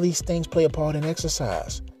focused, all these things play a part in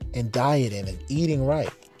exercise and dieting and eating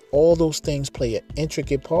right. All those things play an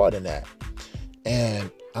intricate part in that.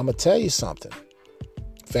 And I'm going to tell you something,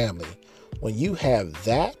 family. When you have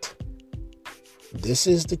that, this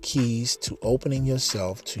is the keys to opening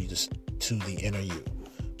yourself to the inner you.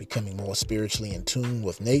 Becoming more spiritually in tune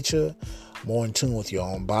with nature, more in tune with your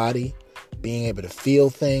own body, being able to feel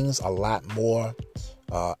things a lot more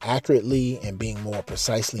accurately and being more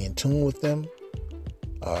precisely in tune with them.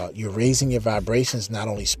 You're raising your vibrations not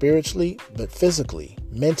only spiritually, but physically,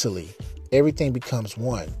 mentally. Everything becomes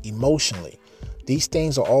one, emotionally. These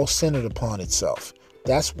things are all centered upon itself.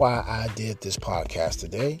 That's why I did this podcast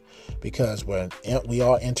today, because we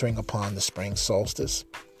are entering upon the spring solstice.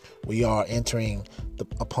 We are entering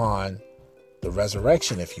upon the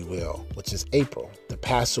resurrection, if you will, which is April, the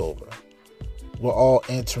Passover. We're all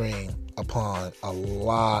entering upon a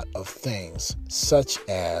lot of things, such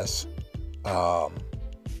as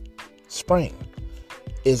spring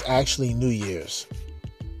is actually New Year's,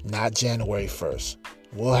 not January 1st.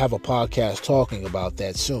 We'll have a podcast talking about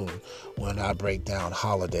that soon when I break down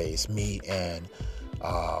holidays, me and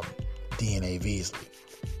DNA Veasley.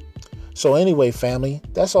 So anyway, family,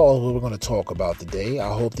 that's all we're going to talk about today.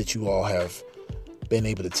 I hope that you all have been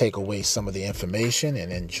able to take away some of the information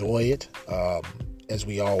and enjoy it, as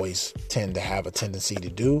we always tend to have a tendency to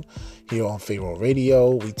do here on Pharaoh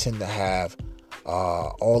Radio. We tend to have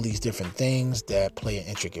all these different things that play an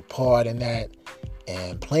intricate part in that.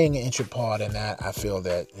 And playing an intricate part in that, I feel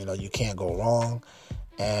that, you can't go wrong.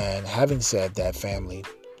 And having said that, family,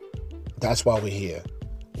 that's why we're here.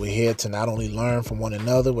 We're here to not only learn from one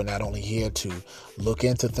another, we're not only here to look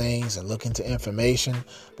into things and look into information,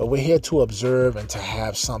 but we're here to observe and to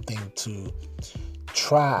have something to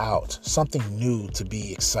try out, something new to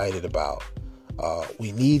be excited about.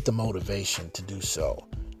 We need the motivation to do so.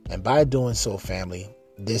 And by doing so, family,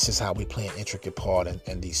 this is how we play an intricate part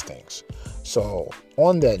in these things. So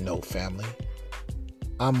on that note, family,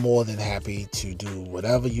 I'm more than happy to do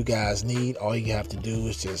whatever you guys need. All you have to do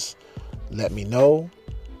is just let me know.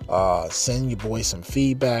 Send your boy some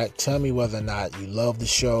feedback. Tell me whether or not you love the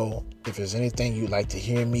show. If there's anything you'd like to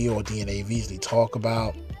hear me or DNA Beasley talk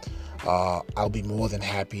about, I'll be more than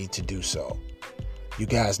happy to do so. You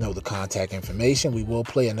guys know the contact information. We will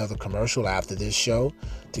play another commercial after this show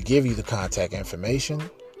to give you the contact information.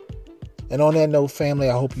 And on that note, family,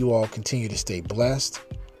 I hope you all continue to stay blessed,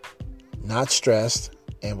 not stressed,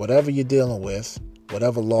 and whatever you're dealing with,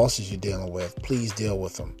 whatever losses you're dealing with, please deal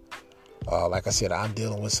with them. Like I said, I'm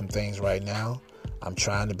dealing with some things right now. I'm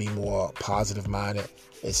trying to be more positive minded.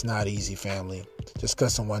 It's not easy, family. Just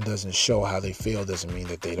because someone doesn't show how they feel doesn't mean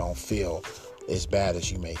that they don't feel as bad as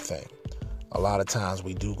you may think. A lot of times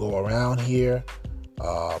we do go around here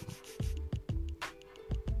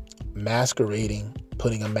masquerading,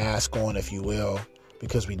 putting a mask on, if you will,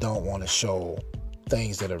 because we don't want to show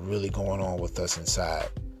things that are really going on with us inside.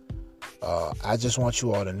 I just want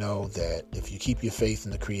you all to know that if you keep your faith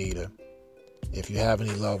in the Creator, if you have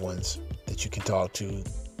any loved ones that you can talk to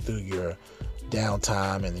through your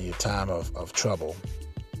downtime and your time of trouble,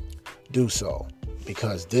 do so.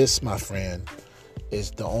 Because this, my friend,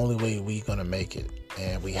 is the only way we're going to make it.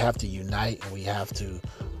 And we have to unite and we have to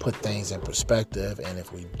put things in perspective. And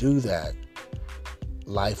if we do that,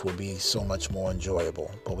 life will be so much more enjoyable.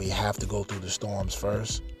 But we have to go through the storms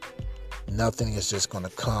first. Nothing is just going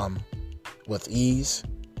to come with ease.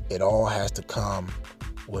 It all has to come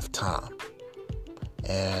with time.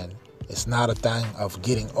 And it's not a thing of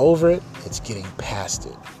getting over it. It's getting past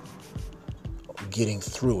it. Getting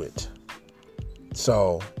through it.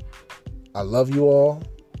 So I love you all.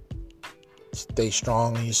 Stay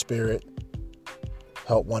strong in your spirit.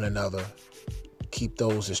 Help one another. Keep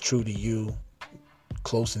those that's true to you,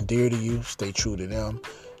 close and dear to you. Stay true to them.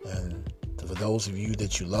 And for those of you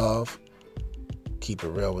that you love, keep it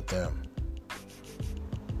real with them.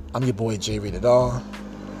 I'm your boy J Rated R.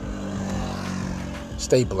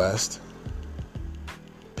 Stay blessed.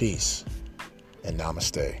 Peace. And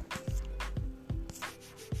namaste.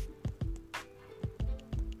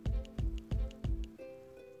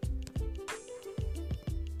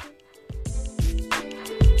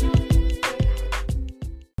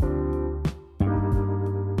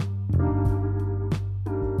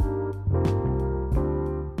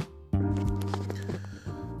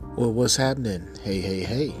 Well, what's happening?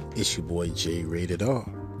 Hey, it's your boy J Rated R.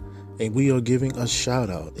 And we are giving a shout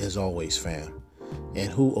out as always, fam.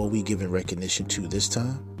 And who are we giving recognition to this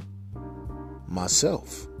time?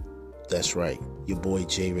 Myself. That's right, your boy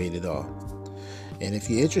J Rated R. And if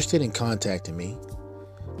you're interested in contacting me,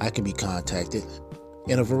 I can be contacted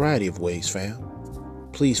in a variety of ways, fam.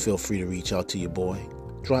 Please feel free to reach out to your boy.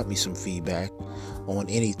 Drop me some feedback on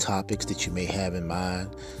any topics that you may have in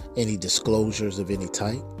mind, any disclosures of any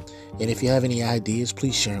type. And if you have any ideas,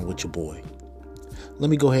 please share them with your boy. Let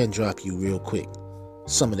me go ahead and drop you real quick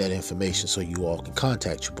some of that information so you all can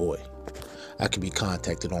contact your boy. I can be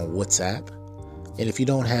contacted on WhatsApp. And if you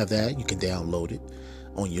don't have that, you can download it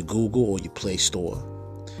on your Google or your Play Store.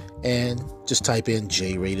 And just type in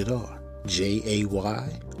J Rated R.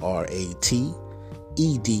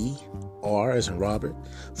 JAYRATEDR as in Robert.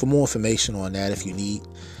 For more information on that, if you need,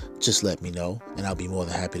 just let me know. And I'll be more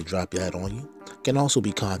than happy to drop that on you. Can also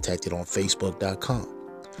be contacted on Facebook.com.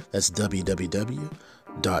 That's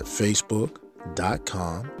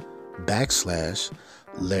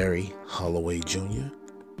www.facebook.com/Larry Holloway Jr.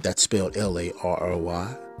 That's spelled LARRY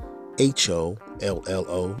HOLLOWAY.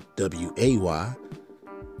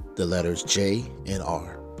 The letters J and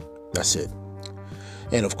R. That's it.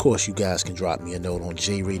 And of course, you guys can drop me a note on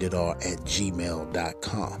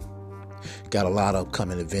jratedr@gmail.com. Got a lot of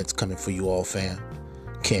upcoming events coming for you all, fam.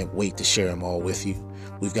 Can't wait to share them all with you.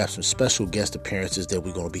 We've got some special guest appearances that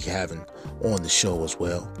we're going to be having on the show as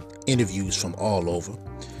well. Interviews from all over.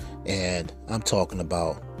 And I'm talking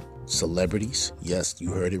about celebrities. Yes,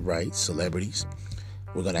 you heard it right, celebrities.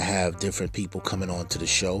 We're going to have different people coming on to the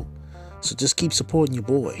show. So just keep supporting your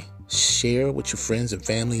boy. Share with your friends and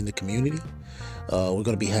family in the community. We're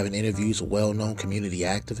going to be having interviews with well-known community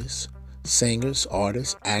activists, singers,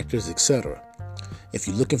 artists, actors, etc. If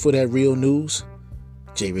you're looking for that real news,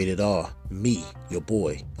 J Rated R, me, your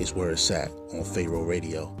boy, is where it's at on Pharaoh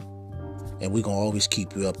Radio. And we're going to always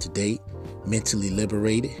keep you up to date, mentally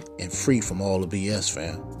liberated, and free from all the BS,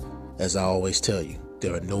 fam. As I always tell you,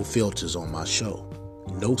 there are no filters on my show,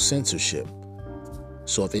 no censorship.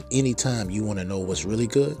 So if at any time you want to know what's really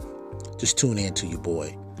good, just tune in to your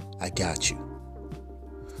boy. I got you.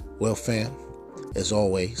 Well, fam, as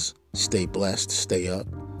always, stay blessed, stay up,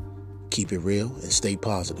 keep it real, and stay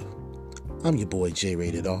positive. I'm your boy J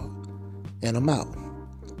Rated R, and I'm out.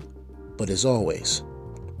 But as always,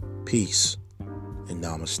 peace and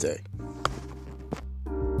namaste.